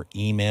that were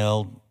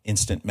emailed,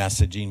 instant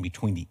messaging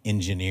between the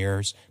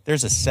engineers.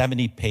 There's a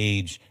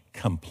 70-page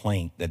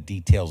complaint that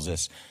details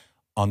this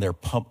on their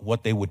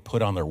what they would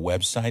put on their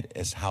website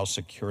as how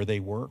secure they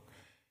were.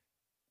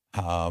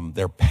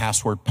 Their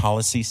password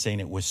policy saying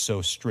it was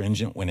so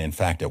stringent when in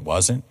fact it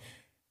wasn't.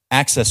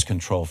 Access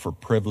control for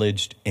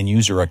privileged and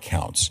user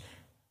accounts.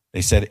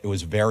 They said it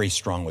was very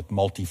strong with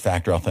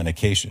multi-factor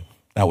authentication.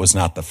 That was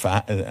not the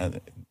fact.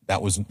 There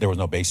was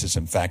no basis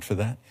in fact for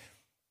that.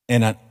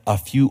 And a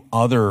few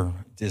other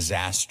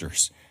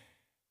disasters.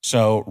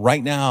 So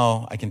right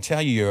now, I can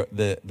tell you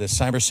the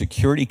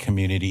cybersecurity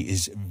community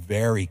is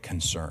very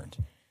concerned,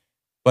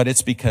 but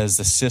it's because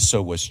the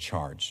CISO was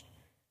charged.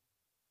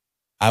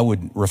 I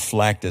would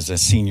reflect as a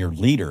senior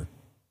leader,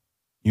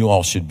 you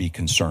all should be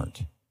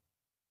concerned.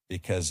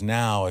 Because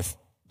now, if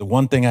the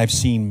one thing I've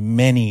seen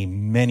many,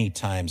 many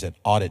times at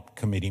audit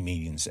committee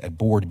meetings, at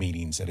board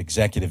meetings, at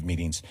executive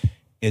meetings,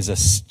 is a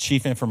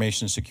chief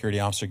information security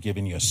officer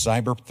giving you a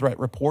cyber threat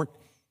report.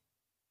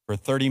 For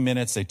 30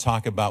 minutes, they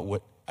talk about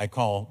what I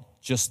call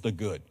just the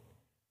good.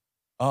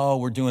 Oh,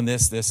 we're doing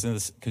this, this, and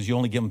this, because you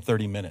only give them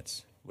 30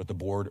 minutes with the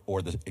board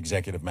or the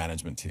executive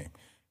management team.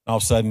 All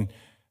of a sudden,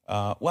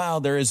 well,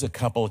 there is a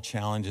couple of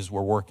challenges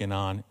we're working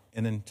on,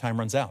 and then time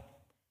runs out.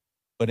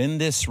 But in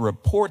this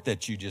report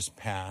that you just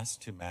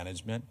passed to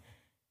management,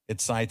 it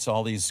cites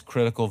all these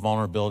critical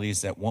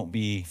vulnerabilities that won't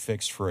be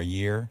fixed for a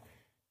year.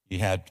 You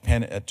had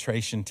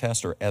penetration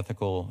tests or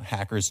ethical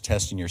hackers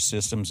testing your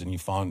systems, and you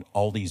found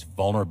all these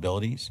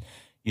vulnerabilities.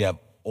 You have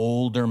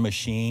older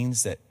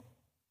machines that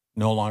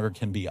no longer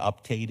can be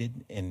updated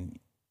and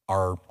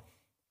are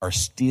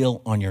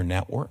still on your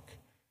network.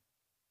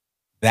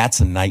 That's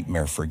a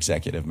nightmare for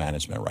executive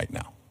management right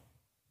now.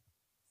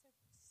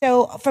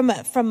 So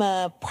from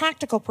a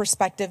practical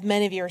perspective,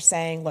 many of you are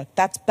saying, look,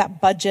 that's that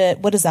budget,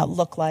 what does that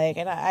look like?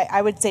 And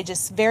I would say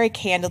just very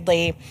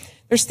candidly,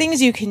 there's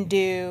things you can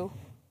do.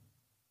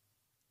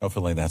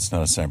 Hopefully that's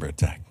not a cyber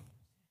attack.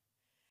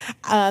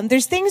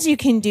 There's things you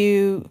can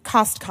do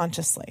cost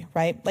consciously,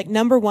 right? Like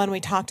number one, we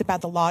talked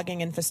about the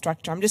logging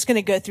infrastructure. I'm just going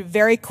to go through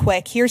very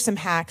quick. Here's some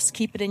hacks.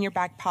 Keep it in your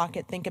back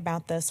pocket. Think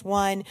about this.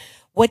 One,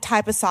 what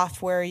type of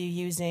software are you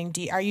using?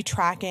 Are you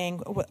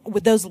tracking?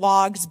 Would those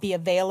logs be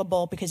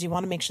available? Because you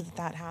want to make sure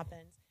that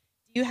happens.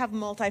 Do you have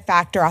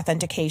multi-factor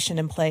authentication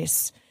in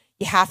place?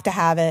 You have to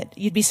have it.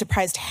 You'd be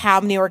surprised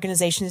how many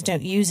organizations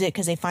don't use it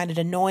because they find it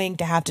annoying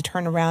to have to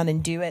turn around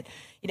and do it,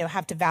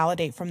 have to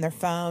validate from their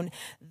phone.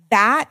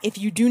 That, if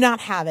you do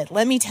not have it,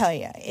 let me tell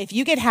you, if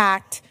you get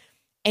hacked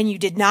and you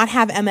did not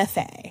have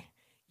MFA,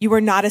 you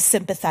are not a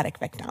sympathetic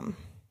victim,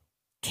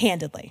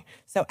 candidly.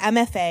 So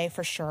MFA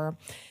for sure.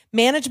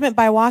 Management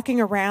by walk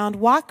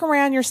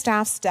around your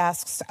staff's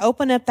desks,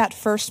 open up that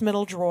first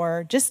middle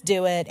drawer, just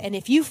do it. And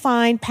if you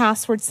find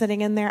passwords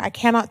sitting in there, I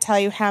cannot tell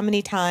you how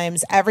many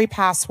times every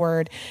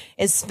password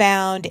is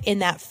found in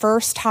that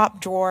first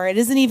top drawer. It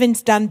isn't even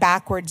done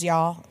backwards,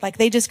 y'all. Like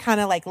they just kind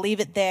of like leave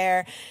it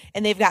there.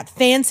 And they've got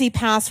fancy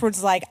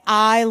passwords like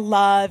I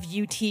love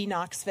UT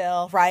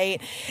Knoxville, right?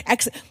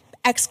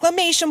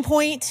 Exclamation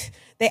point.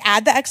 They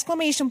add the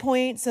exclamation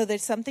point. So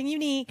there's something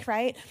unique,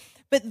 right?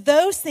 But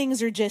those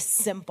things are just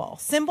simple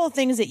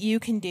things that you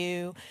can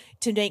do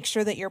to make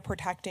sure that you're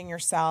protecting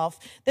yourself.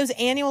 Those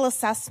annual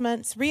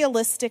assessments,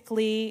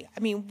 realistically,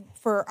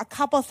 for a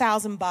couple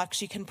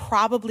 $1,000, you can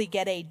probably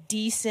get a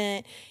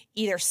decent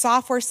either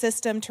software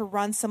system to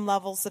run some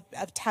levels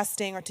of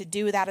testing or to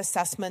do that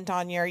assessment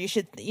on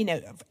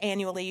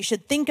annually. You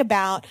should think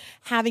about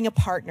having a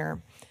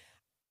partner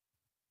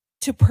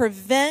to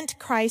prevent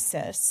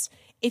crisis.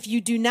 If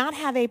you do not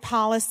have a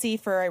policy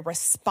for a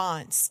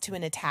response to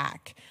an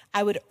attack,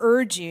 I would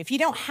urge you, if you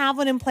don't have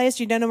one in place,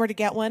 you don't know where to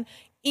get one,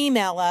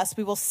 email us.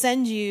 We will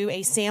send you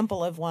a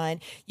sample of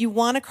one. You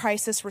want a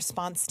crisis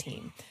response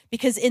team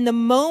because in the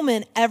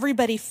moment,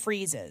 everybody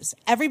freezes.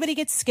 Everybody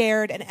gets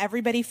scared and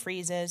everybody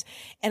freezes.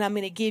 And I'm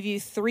going to give you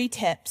 3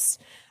 tips.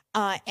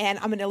 And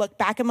I'm going to look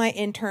back at my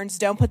interns.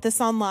 Don't put this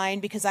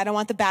online because I don't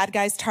want the bad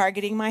guys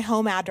targeting my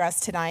home address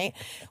tonight.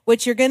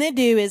 What you're going to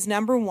do is,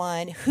 number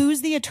one,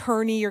 who's the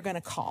attorney you're going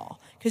to call?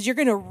 Because you're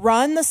going to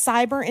run the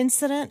cyber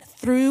incident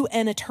through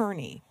an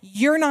attorney.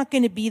 You're not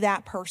going to be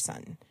that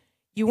person.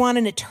 You want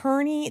an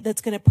attorney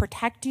that's going to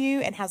protect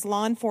you and has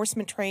law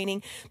enforcement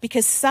training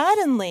because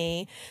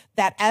suddenly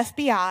that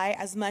FBI,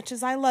 as much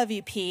as I love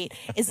you, Pete,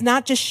 is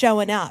not just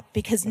showing up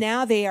because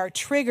now they are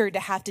triggered to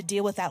have to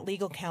deal with that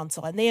legal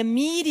counsel. And they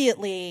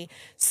immediately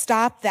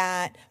stop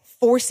that,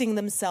 forcing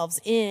themselves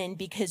in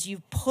because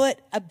you've put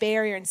a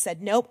barrier and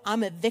said, nope,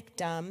 I'm a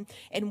victim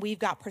and we've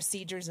got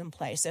procedures in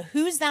place. So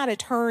who's that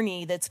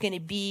attorney that's going to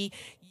be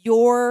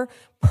your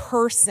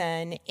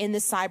person in the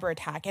cyber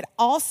attack? It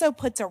also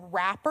puts a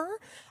wrapper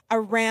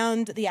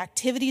around the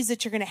activities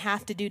that you're going to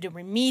have to do to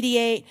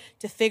remediate,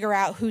 to figure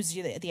out who's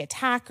the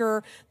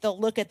attacker. They'll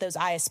look at those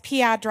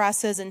ISP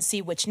addresses and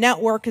see which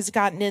network has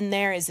gotten in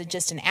there. Is it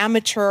just an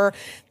amateur?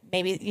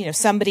 Maybe,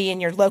 somebody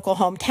in your local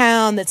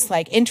hometown that's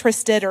like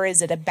interested, or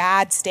is it a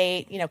bad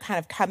state, kind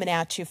of coming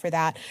at you for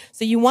that?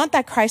 So you want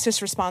that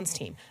crisis response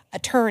team,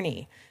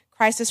 attorney,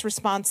 crisis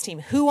response team.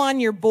 Who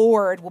on your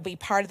board will be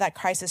part of that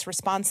crisis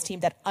response team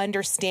that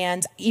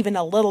understands even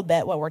a little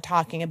bit what we're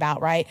talking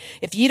about, right?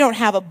 If you don't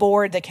have a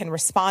board that can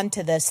respond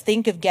to this,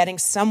 think of getting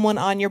someone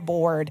on your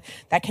board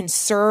that can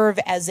serve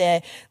as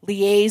a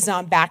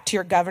liaison back to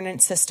your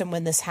governance system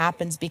when this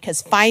happens,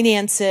 because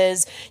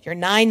finances, your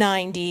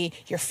 990,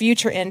 your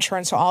future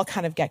insurance will all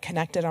kind of get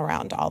connected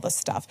around all this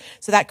stuff.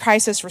 So that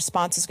crisis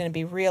response is going to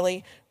be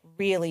really,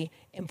 really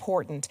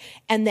important.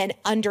 And then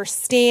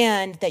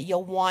understand that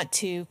you'll want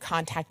to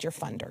contact your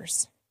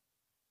funders,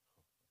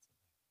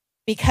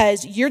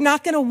 because you're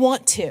not going to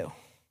want to.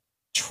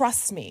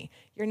 Trust me,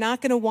 you're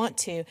not going to want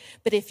to.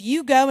 But if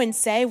you go and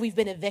say, we've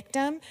been a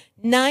victim,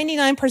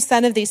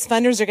 99% of these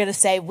funders are going to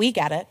say, we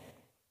get it.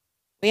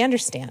 We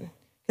understand.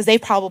 Because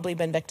they've probably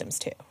been victims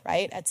too,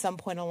 right, at some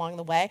point along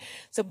the way.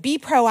 So be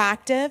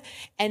proactive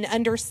and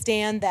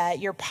understand that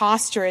your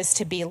posture is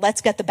to be,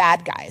 let's get the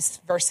bad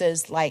guys,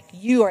 versus like,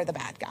 you are the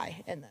bad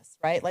guy in this,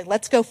 right? Like,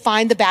 let's go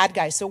find the bad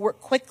guys. So work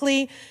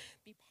quickly,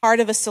 be part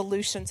of a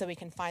solution so we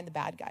can find the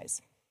bad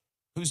guys.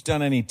 Who's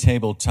done any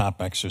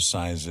tabletop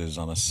exercises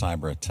on a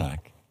cyber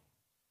attack?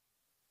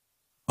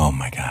 Oh,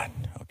 my God.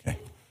 Okay.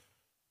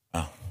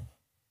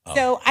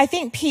 So I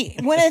think,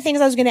 Pete, one of the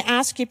things I was going to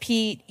ask you,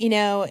 Pete,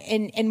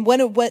 and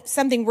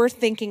something we're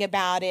thinking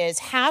about is,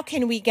 how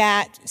can we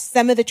get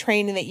some of the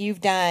training that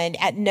you've done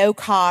at no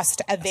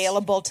cost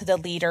available to the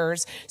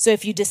leaders? So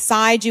if you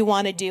decide you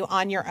want to do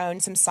on your own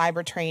some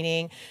cyber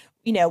training,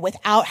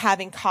 without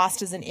having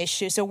cost as an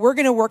issue. So we're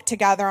going to work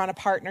together on a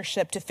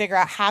partnership to figure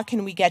out how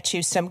can we get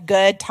you some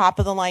good top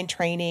of the line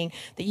training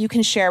that you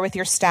can share with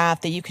your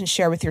staff, that you can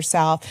share with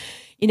yourself,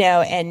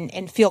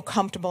 and feel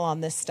comfortable on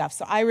this stuff.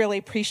 So I really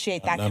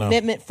appreciate that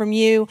commitment from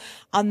you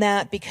on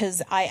that,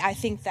 because I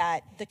think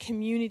that the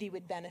community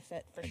would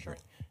benefit for sure.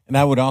 And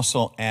I would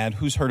also add,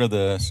 who's heard of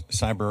the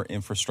Cyber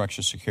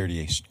Infrastructure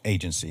Security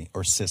Agency,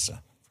 or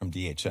CISA, from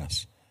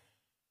DHS?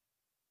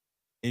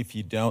 If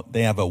you don't,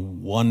 they have a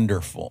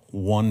wonderful,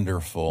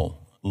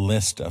 wonderful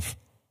list of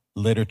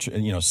literature,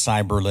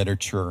 cyber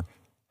literature,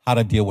 how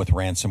to deal with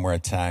ransomware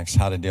attacks,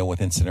 how to deal with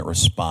incident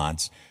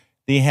response.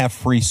 They have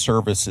free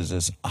services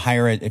as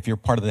if you're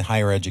part of the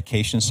higher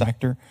education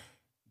sector.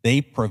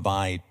 They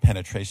provide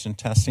penetration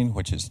testing,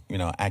 which is,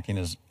 acting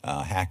as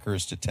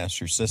hackers to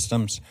test your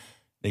systems.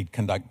 They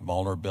conduct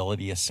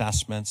vulnerability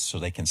assessments so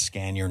they can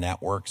scan your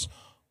networks,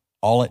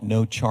 all at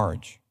no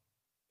charge.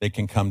 They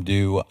can come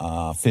do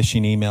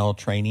phishing email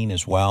training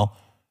as well.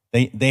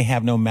 They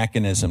have no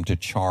mechanism to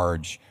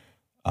charge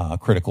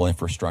critical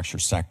infrastructure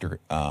sector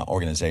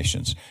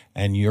organizations,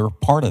 and you're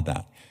part of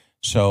that.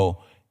 So,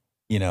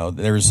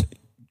 there's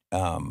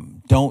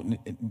don't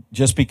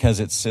just because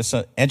it's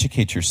CISA,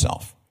 educate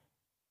yourself.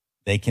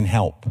 They can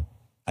help,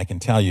 I can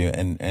tell you,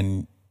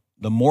 and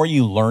the more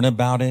you learn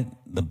about it,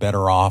 the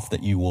better off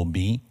that you will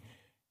be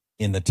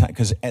in the time.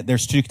 Because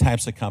there's two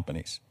types of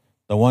companies: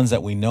 the ones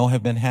that we know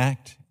have been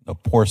hacked. The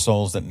poor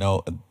souls that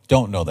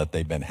don't know that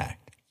they've been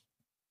hacked.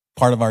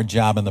 Part of our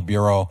job in the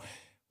Bureau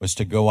was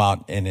to go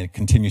out, and it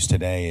continues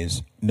today,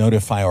 is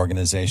notify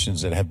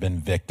organizations that have been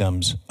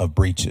victims of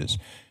breaches.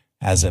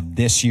 As of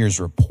this year's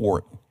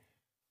report,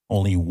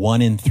 only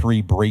 1 in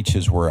 3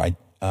 breaches were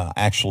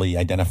actually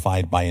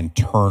identified by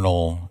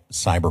internal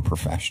cyber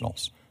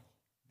professionals.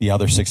 The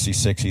other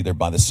 66 either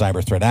by the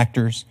cyber threat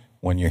actors,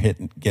 when you're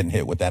getting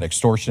hit with that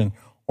extortion,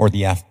 or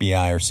the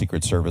FBI or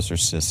Secret Service or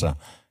CISA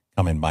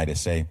coming by to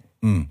say,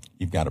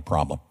 you've got a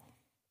problem.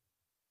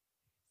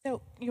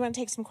 So you want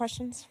to take some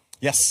questions?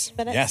 Yes.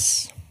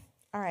 Yes.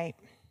 All right.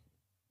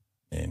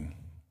 And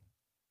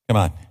come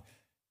on.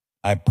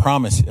 I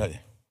promise.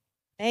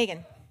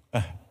 Megan.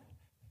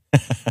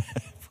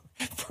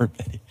 For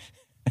Betty.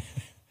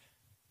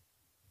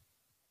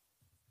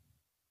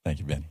 Thank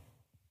you, Betty.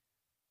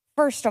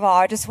 First of all,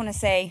 I just want to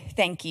say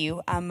thank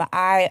you.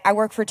 I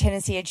work for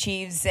Tennessee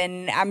Achieves,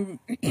 and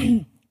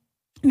I'm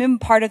been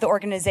part of the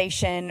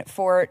organization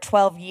for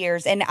 12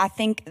 years, and I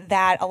think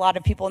that a lot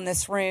of people in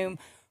this room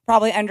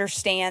probably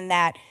understand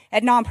that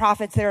at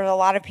nonprofits, there are a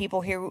lot of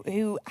people here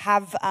who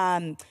have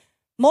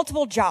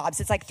multiple jobs.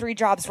 It's like 3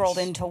 jobs rolled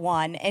into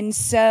one. And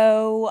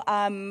so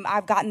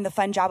I've gotten the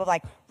fun job of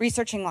like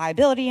researching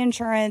liability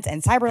insurance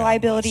and cyber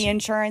liability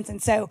insurance.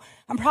 And so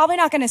I'm probably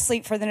not going to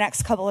sleep for the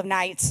next couple of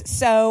nights.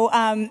 So,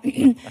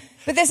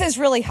 but this is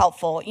really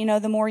helpful.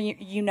 The more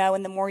you know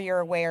and the more you're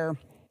aware,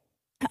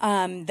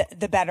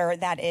 the better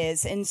that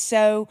is. And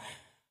so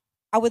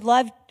I would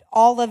love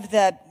all of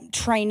the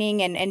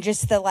training and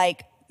just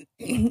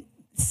the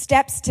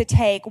steps to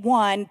take,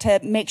 one, to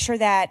make sure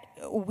that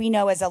we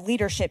know as a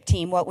leadership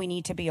team what we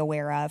need to be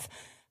aware of.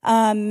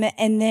 And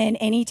then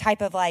any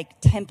type of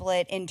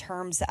template in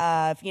terms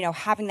of,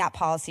 having that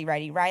policy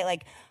ready,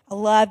 right? I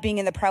love being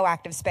in the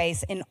proactive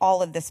space in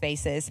all of the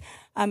spaces,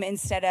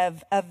 instead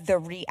of the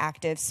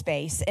reactive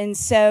space. And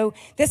so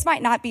this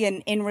might not be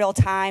an in real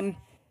time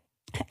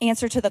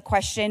answer to the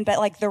question,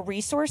 but the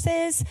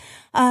resources.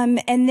 And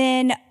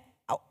then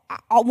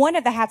one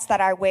of the hats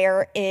that I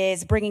wear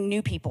is bringing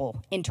new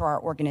people into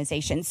our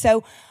organization.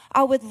 So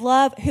I would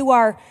love who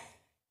are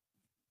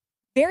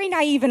very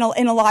naive in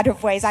a lot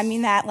of ways. I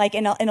mean that like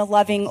in a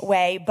loving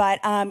way. But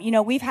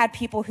we've had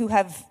people who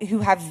have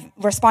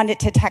responded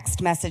to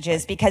text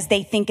messages because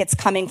they think it's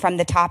coming from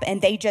the top,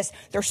 and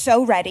they're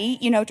so ready,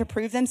 to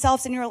prove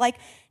themselves. And you're like,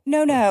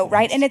 no,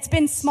 right? And it's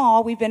been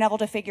small. We've been able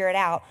to figure it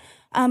out.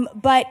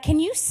 But can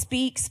you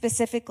speak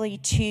specifically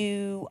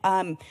to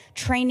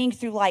training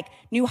through like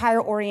new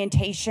hire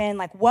orientation,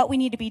 like what we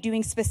need to be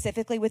doing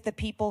specifically with the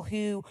people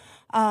who,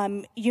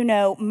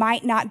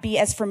 might not be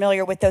as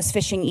familiar with those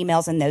phishing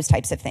emails and those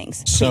types of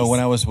things? So when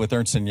I was with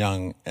Ernst &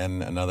 Young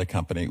and another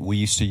company, we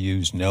used to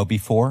use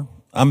KnowBe4.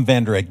 I'm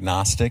vendor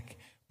agnostic,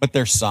 but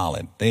they're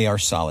solid. They are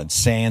solid.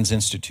 SANS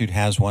Institute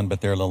has one,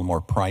 but they're a little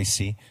more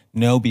pricey.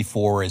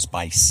 KnowBe4 is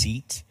by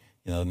seat,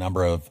 the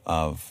number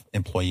of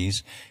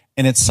employees.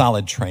 And it's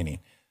solid training.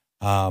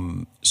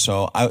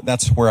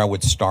 That's where I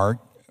would start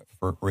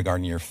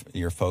regarding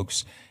your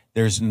folks.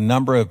 There's a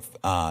number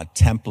of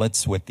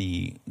templates with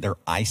their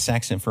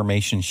ISACs,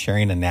 information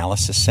sharing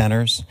analysis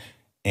centers.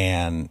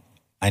 And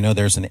I know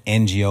there's an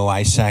NGO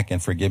ISAC,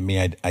 and forgive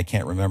me, I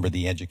can't remember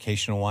the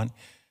educational one.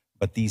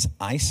 But these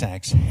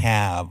ISACs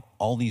have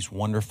all these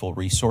wonderful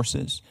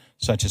resources,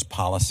 such as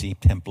policy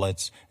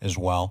templates as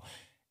well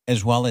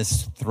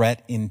as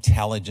threat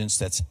intelligence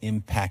that's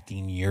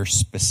impacting your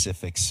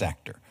specific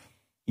sector.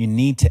 You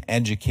need to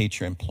educate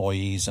your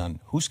employees on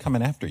who's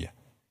coming after you,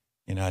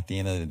 at the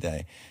end of the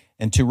day.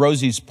 And to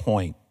Rosie's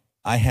point,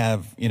 I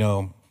have,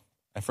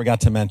 I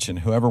forgot to mention,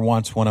 whoever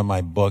wants one of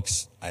my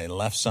books, I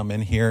left some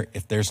in here.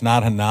 If there's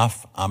not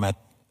enough, I'm at,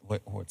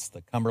 what's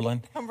the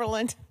Cumberland?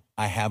 Cumberland.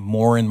 I have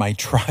more in my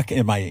truck,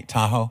 in my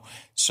Tahoe.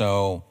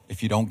 So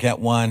if you don't get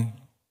one,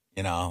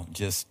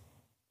 just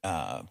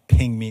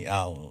ping me.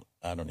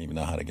 I don't even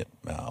know how to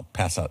I'll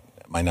pass out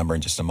my number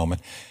in just a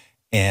moment.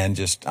 And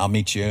I'll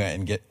meet you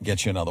and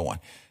get you another one.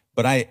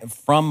 But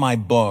from my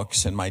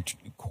books and my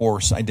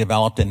course, I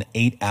developed an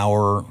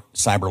 8-hour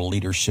cyber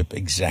leadership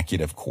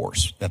executive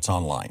course that's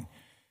online.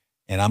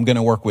 And I'm going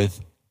to work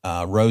with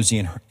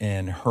Rosye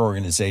and her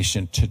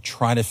organization to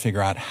try to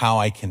figure out how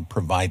I can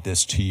provide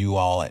this to you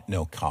all at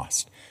no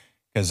cost.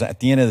 Because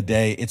at the end of the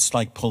day, it's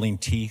like pulling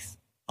teeth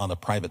on the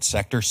private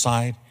sector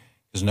side,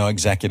 because no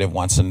executive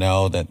wants to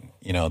know that,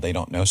 they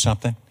don't know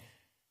something.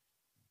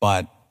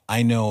 But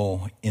I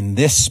know in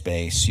this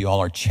space, you all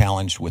are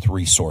challenged with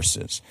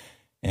resources.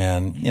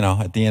 And,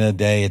 at the end of the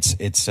day,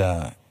 it's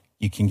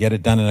you can get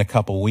it done in a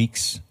couple of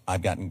weeks.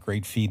 I've gotten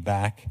great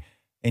feedback.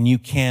 And you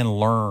can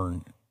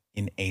learn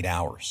in 8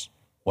 hours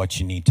what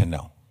you need to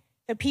know.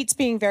 So Pete's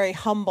being very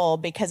humble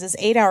because his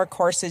 8-hour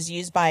course is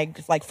used by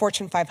like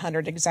Fortune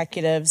 500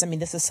 executives. I mean,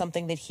 this is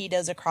something that he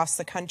does across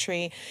the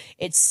country.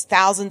 It's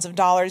thousands of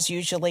dollars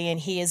usually, and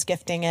he is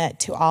gifting it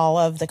to all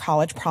of the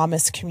College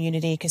Promise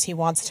community because he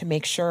wants to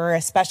make sure,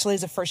 especially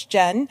as a first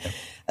gen,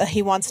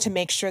 he wants to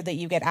make sure that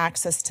you get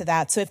access to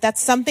that. So if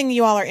that's something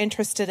you all are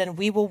interested in,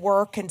 we will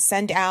work and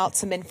send out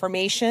some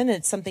information.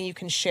 It's something you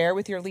can share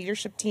with your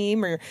leadership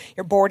team or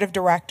your board of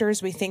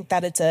directors. We think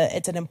that it's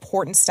an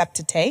important step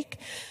to take.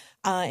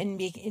 In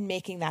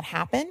making that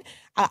happen.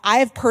 I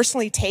have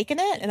personally taken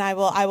it, and I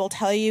will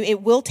tell you,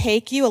 it will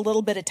take you a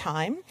little bit of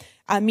time,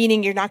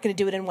 meaning you're not going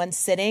to do it in one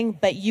sitting,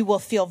 but you will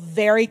feel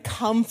very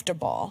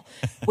comfortable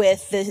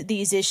with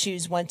these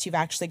issues once you've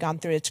actually gone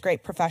through it. It's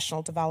great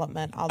professional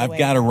development all the way. I've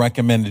got a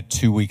recommended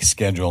 2-week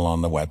schedule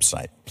on the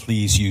website.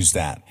 Please use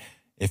that.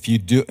 If you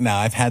do, now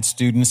I've had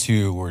students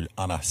who were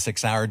on a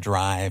 6-hour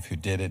drive who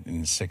did it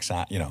in 6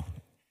 hours,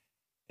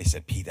 They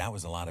said, Pete, that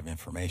was a lot of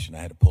information. I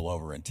had to pull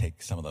over and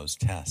take some of those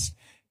tests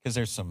because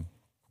there's some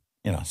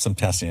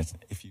testing.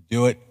 If you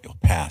do it, you'll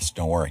pass.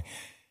 Don't worry.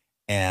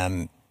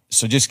 And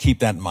so just keep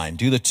that in mind.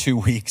 Do the 2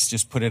 weeks.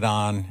 Just put it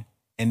on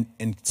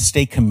and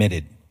stay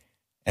committed.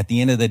 At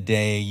the end of the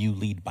day, you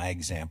lead by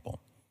example.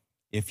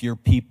 If your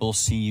people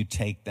see you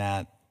take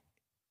that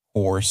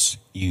course,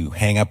 you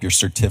hang up your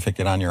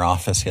certificate on your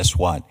office, guess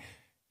what?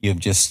 You've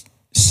just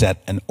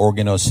set an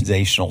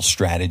organizational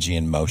strategy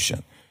in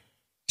motion.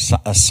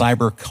 A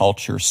cyber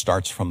culture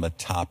starts from the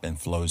top and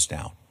flows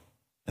down.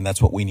 And that's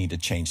what we need to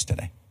change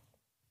today.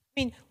 I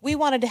mean, we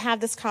wanted to have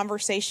this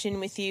conversation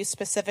with you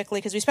specifically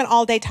because we spent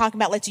all day talking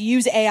about let's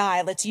use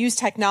AI, let's use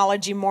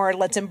technology more,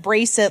 let's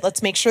embrace it,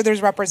 let's make sure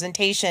there's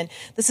representation.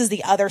 This is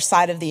the other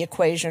side of the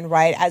equation,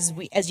 right?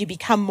 As you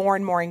become more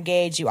and more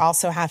engaged, you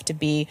also have to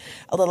be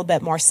a little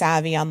bit more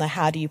savvy on the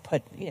how do you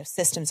put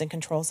systems and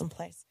controls in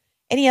place.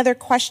 Any other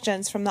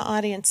questions from the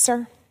audience,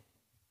 sir?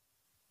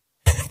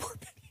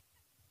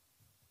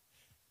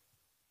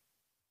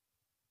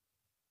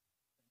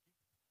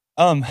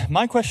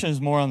 My question is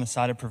more on the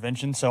side of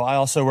prevention. So I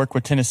also work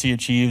with Tennessee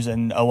Achieves,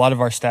 and a lot of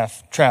our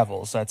staff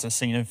travels. That's a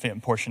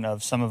significant portion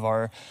of some of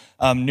our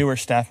newer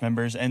staff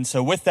members. And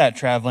so with that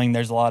traveling,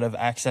 there's a lot of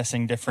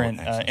accessing different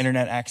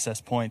internet access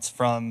points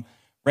from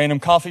random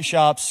coffee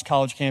shops,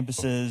 college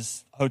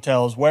campuses,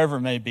 hotels, wherever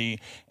it may be.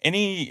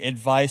 Any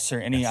advice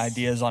or any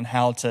ideas on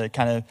how to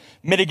kind of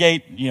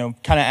mitigate,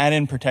 kind of add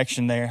in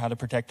protection there, how to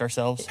protect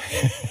ourselves?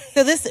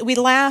 So we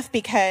laugh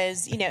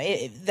because,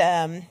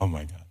 oh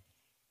my God.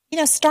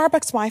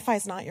 Starbucks Wi-Fi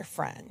is not your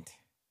friend.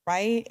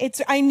 right?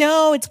 I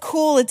know it's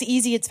cool, it's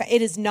easy,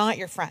 it is not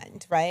your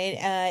friend, right?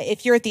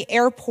 If you're at the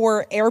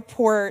airport,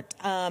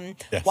 yes.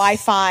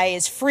 Wi-Fi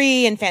is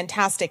free and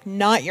fantastic,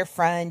 not your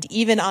friend.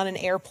 Even on an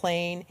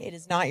airplane, it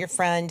is not your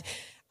friend.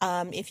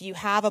 If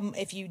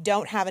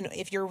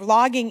you're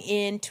logging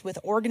in with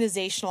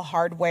organizational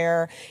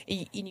hardware,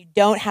 you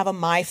don't have a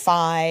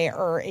MiFi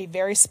or a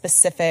very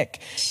specific,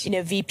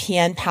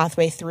 VPN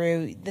pathway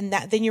through, then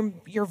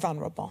you're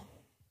vulnerable.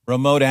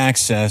 Remote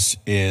access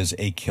is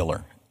a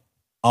killer.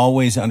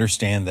 Always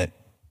understand that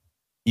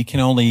you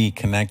can only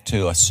connect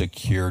to a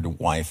secured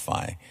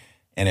Wi-Fi.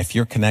 And if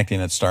you're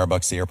connecting at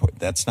Starbucks, the airport,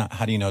 that's not,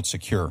 how do you know it's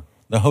secure?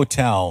 The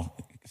hotel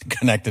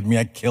connected me.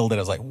 I killed it. I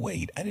was like,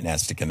 wait, I didn't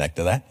ask to connect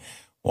to that.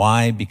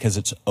 Why? Because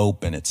it's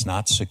open. It's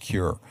not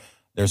secure.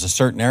 There's a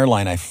certain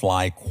airline I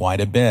fly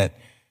quite a bit.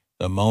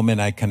 The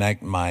moment I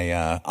connect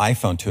my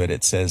iPhone to it,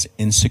 it says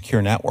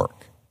insecure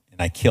network, and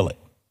I kill it.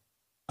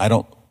 I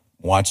don't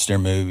watch their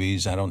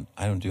movies. I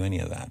don't do any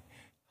of that.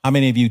 How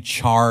many of you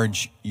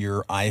charge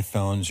your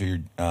iPhones or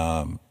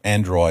your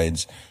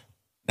Androids,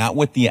 not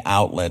with the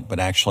outlet, but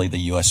actually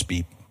the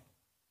USB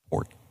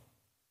port,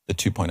 the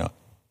 2.0?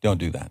 Don't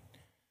do that.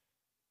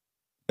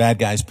 Bad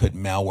guys put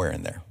malware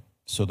in there.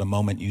 So the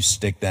moment you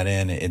stick that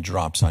in, it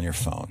drops on your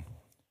phone.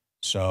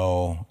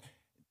 So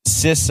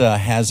CISA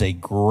has a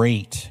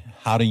great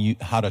how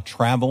to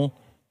travel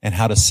and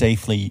how to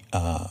safely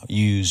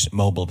use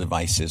mobile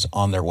devices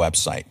on their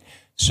website.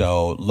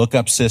 So look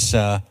up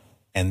CISA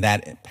and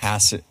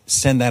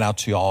send that out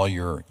to all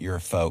your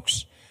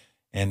folks.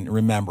 And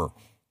remember,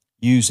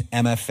 use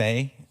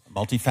MFA,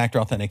 multi-factor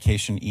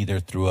authentication, either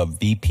through a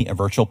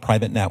virtual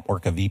private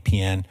network, a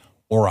VPN,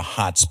 or a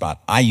hotspot.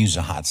 I use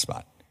a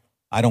hotspot.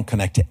 I don't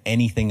connect to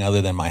anything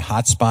other than my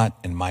hotspot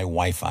and my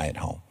Wi-Fi at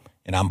home.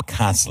 And I'm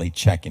constantly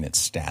checking its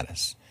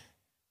status.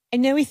 I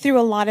know we threw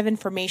a lot of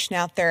information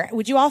out there.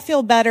 Would you all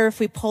feel better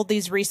if we pulled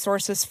these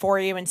resources for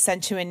you and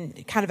sent you in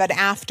kind of an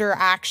after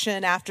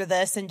action after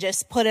this and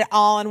just put it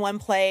all in one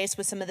place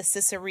with some of the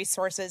CISA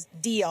resources?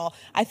 Deal.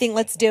 I think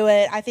let's do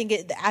it. I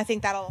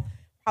think that'll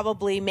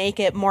probably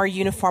make it more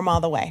uniform all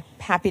the way.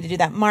 Happy to do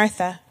that.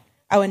 Martha.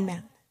 Oh, and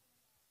Matt.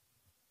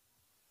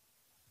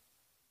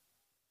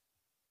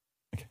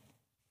 Okay.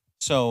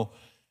 So,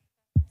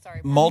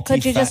 sorry,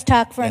 could you just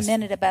talk for a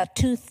minute about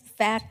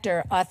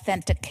two-factor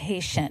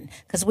authentication?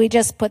 Because we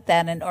just put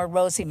that in, or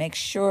Rosye makes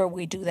sure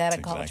we do that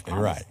at College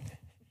Exactly right.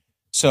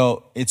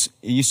 So it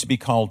used to be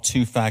called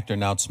two-factor,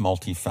 now it's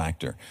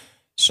multi-factor.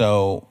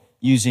 So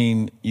you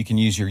can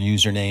use your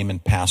username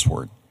and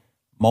password.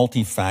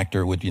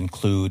 Multi-factor would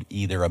include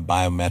either a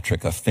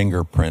biometric, a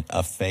fingerprint,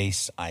 a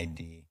face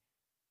ID,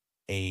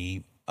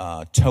 a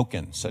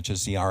token, such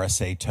as the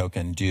RSA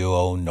token,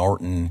 Duo,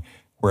 Norton,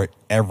 where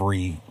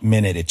every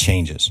minute it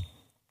changes.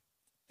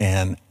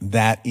 And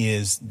that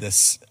is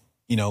this,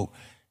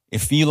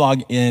 if you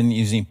log in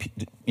using,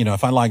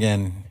 if I log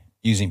in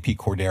using Pete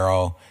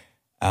Cordero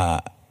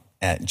at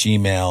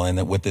Gmail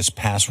and with this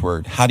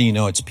password, how do you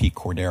know it's Pete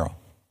Cordero?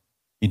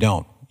 You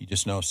don't. You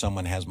just know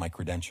someone has my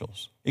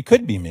credentials. It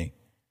could be me.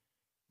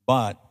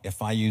 But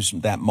if I use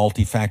that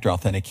multi-factor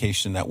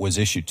authentication that was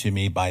issued to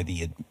me by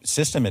the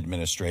system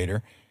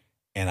administrator,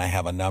 and I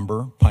have a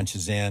number,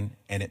 punches in,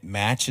 and it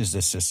matches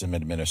the system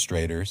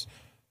administrators,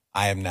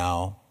 I have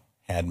now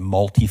had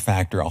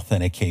multi-factor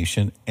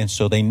authentication, and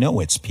so they know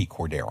it's Pete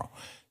Cordero.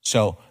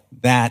 So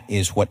that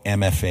is what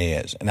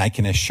MFA is. And I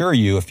can assure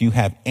you, if you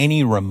have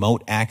any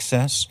remote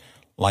access,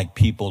 like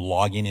people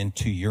logging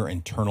into your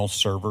internal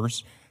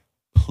servers,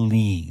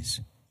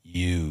 please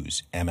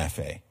use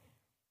MFA.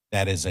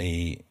 That is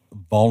a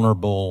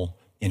vulnerable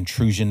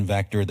intrusion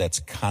vector that's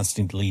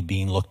constantly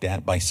being looked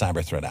at by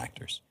cyber threat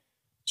actors.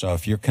 So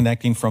if you're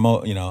connecting from,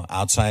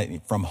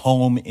 outside, from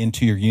home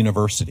into your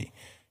university,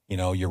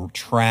 you're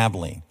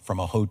traveling from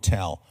a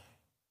hotel,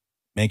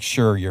 make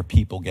sure your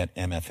people get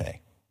MFA.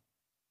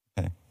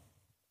 Okay.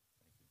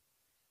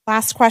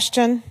 Last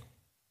question.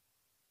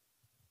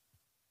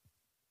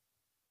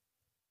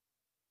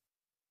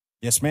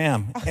 Yes,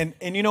 ma'am.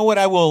 And you know what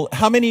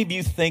how many of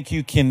you think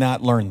you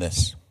cannot learn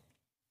this?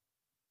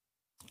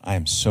 I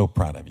am so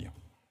proud of you.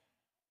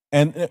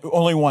 And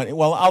only one.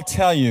 Well, I'll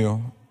tell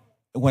you,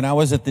 when I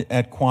was at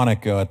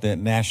Quantico, at the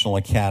National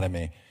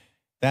Academy,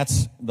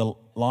 that's the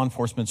law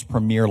enforcement's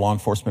premier law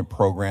enforcement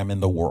program in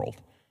the world.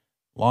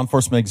 Law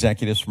enforcement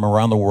executives from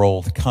around the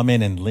world come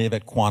in and live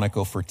at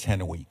Quantico for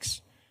 10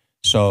 weeks.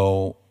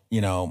 So,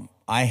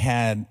 I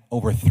had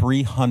over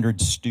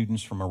 300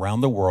 students from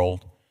around the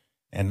world,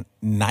 and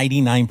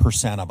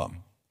 99% of them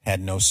had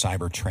no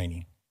cyber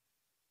training.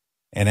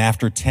 And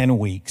after 10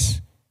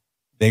 weeks,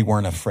 they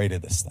weren't afraid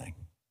of this thing.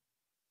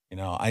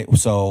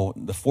 So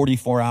the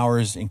 44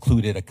 hours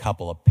included a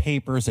couple of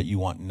papers that you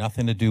want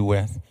nothing to do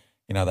with.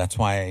 That's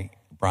why I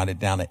brought it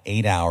down to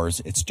 8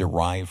 hours. It's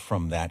derived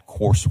from that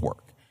coursework.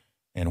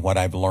 And what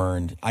I've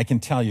learned, I can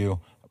tell you,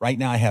 right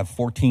now I have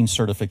 14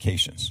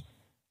 certifications.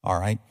 All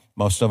right.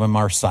 Most of them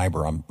are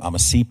cyber. I'm a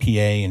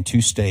CPA in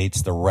 2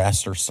 states. The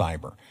rest are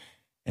cyber.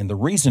 And the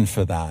reason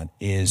for that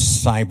is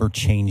cyber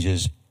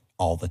changes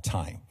all the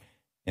time.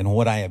 And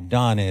what I have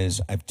done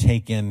is I've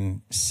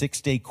taken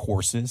 6-day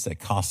courses that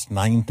cost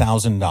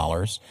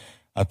 $9,000,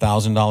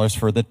 $1,000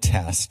 for the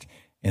test,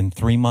 and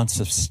 3 months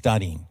of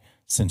studying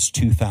since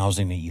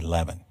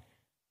 2011,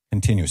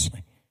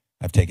 continuously.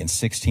 I've taken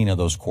 16 of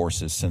those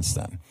courses since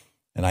then.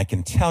 And I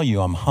can tell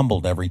you I'm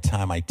humbled every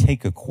time I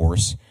take a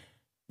course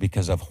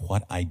because of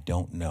what I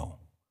don't know.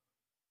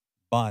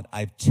 But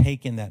I've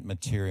taken that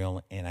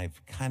material and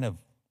I've kind of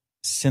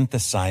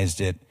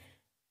synthesized it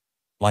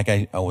like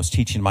I was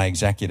teaching my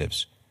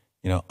executives,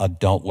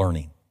 adult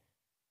learning.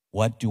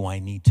 What do I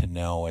need to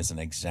know as an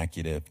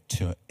executive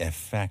to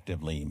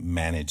effectively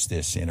manage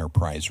this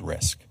enterprise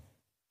risk?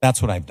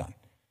 That's what I've done.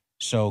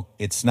 So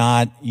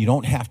you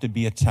don't have to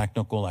be a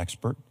technical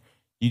expert.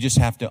 You just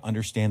have to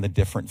understand the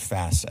different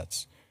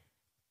facets.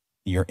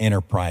 Your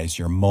enterprise,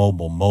 your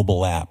mobile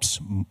apps,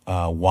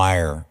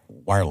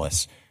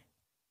 wireless,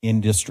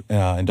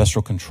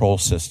 industrial control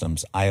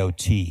systems,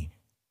 IoT,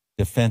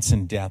 defense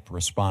in depth,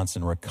 response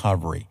and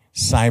recovery,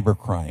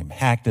 cybercrime,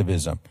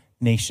 hacktivism,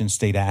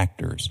 nation-state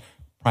actors,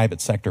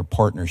 private sector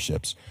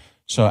partnerships.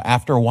 So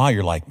after a while,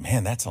 you're like,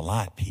 man, that's a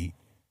lot, Pete.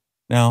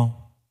 Now,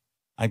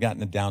 I've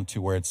gotten it down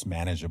to where it's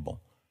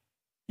manageable.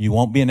 You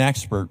won't be an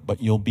expert,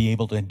 but you'll be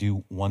able to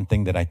do one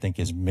thing that I think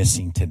is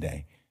missing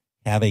today.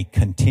 Have a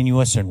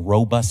continuous and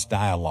robust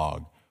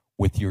dialogue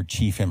with your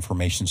chief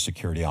information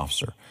security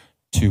officer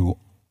to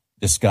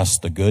discuss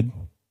the good,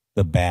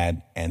 the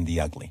bad, and the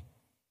ugly.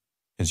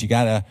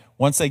 Because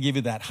once they give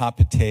you that hot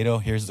potato,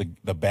 here's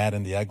the bad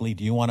and the ugly,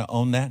 do you want to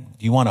own that?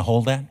 Do you want to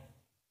hold that?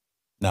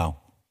 No.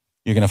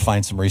 You're going to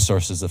find some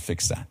resources to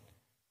fix that.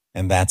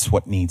 And that's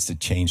what needs to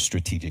change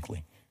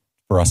strategically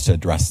for us to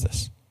address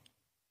this.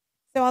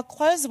 So I'll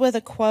close with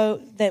a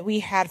quote that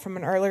we had from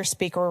an earlier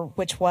speaker,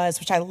 which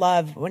I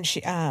love when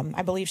she,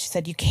 I believe she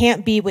said, "You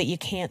can't be what you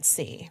can't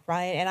see,"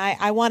 right? And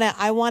I want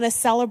to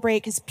celebrate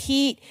because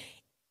Pete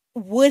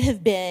would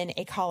have been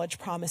a college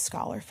promise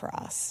scholar for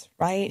us,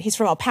 right? He's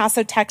from El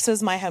Paso,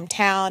 Texas, my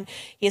hometown.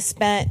 He has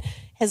spent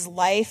his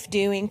life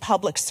doing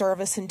public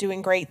service and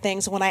doing great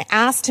things. When I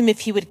asked him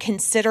if he would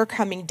consider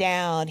coming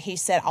down, he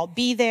said, "I'll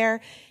be there."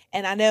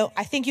 And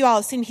I think you all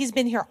have seen, he's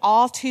been here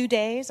all 2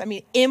 days. I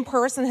mean, in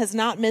person, has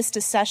not missed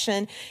a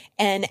session.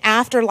 And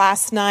after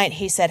last night,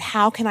 he said,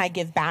 how can I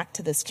give back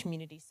to this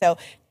community? So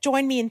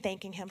join me in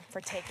thanking him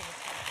for taking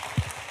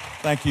the time.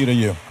 Thank you to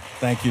you.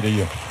 Thank you to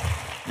you.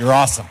 You're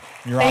awesome.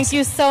 Thank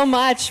you so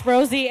much,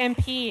 Rosye and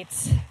Pete.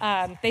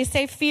 They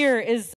say fear is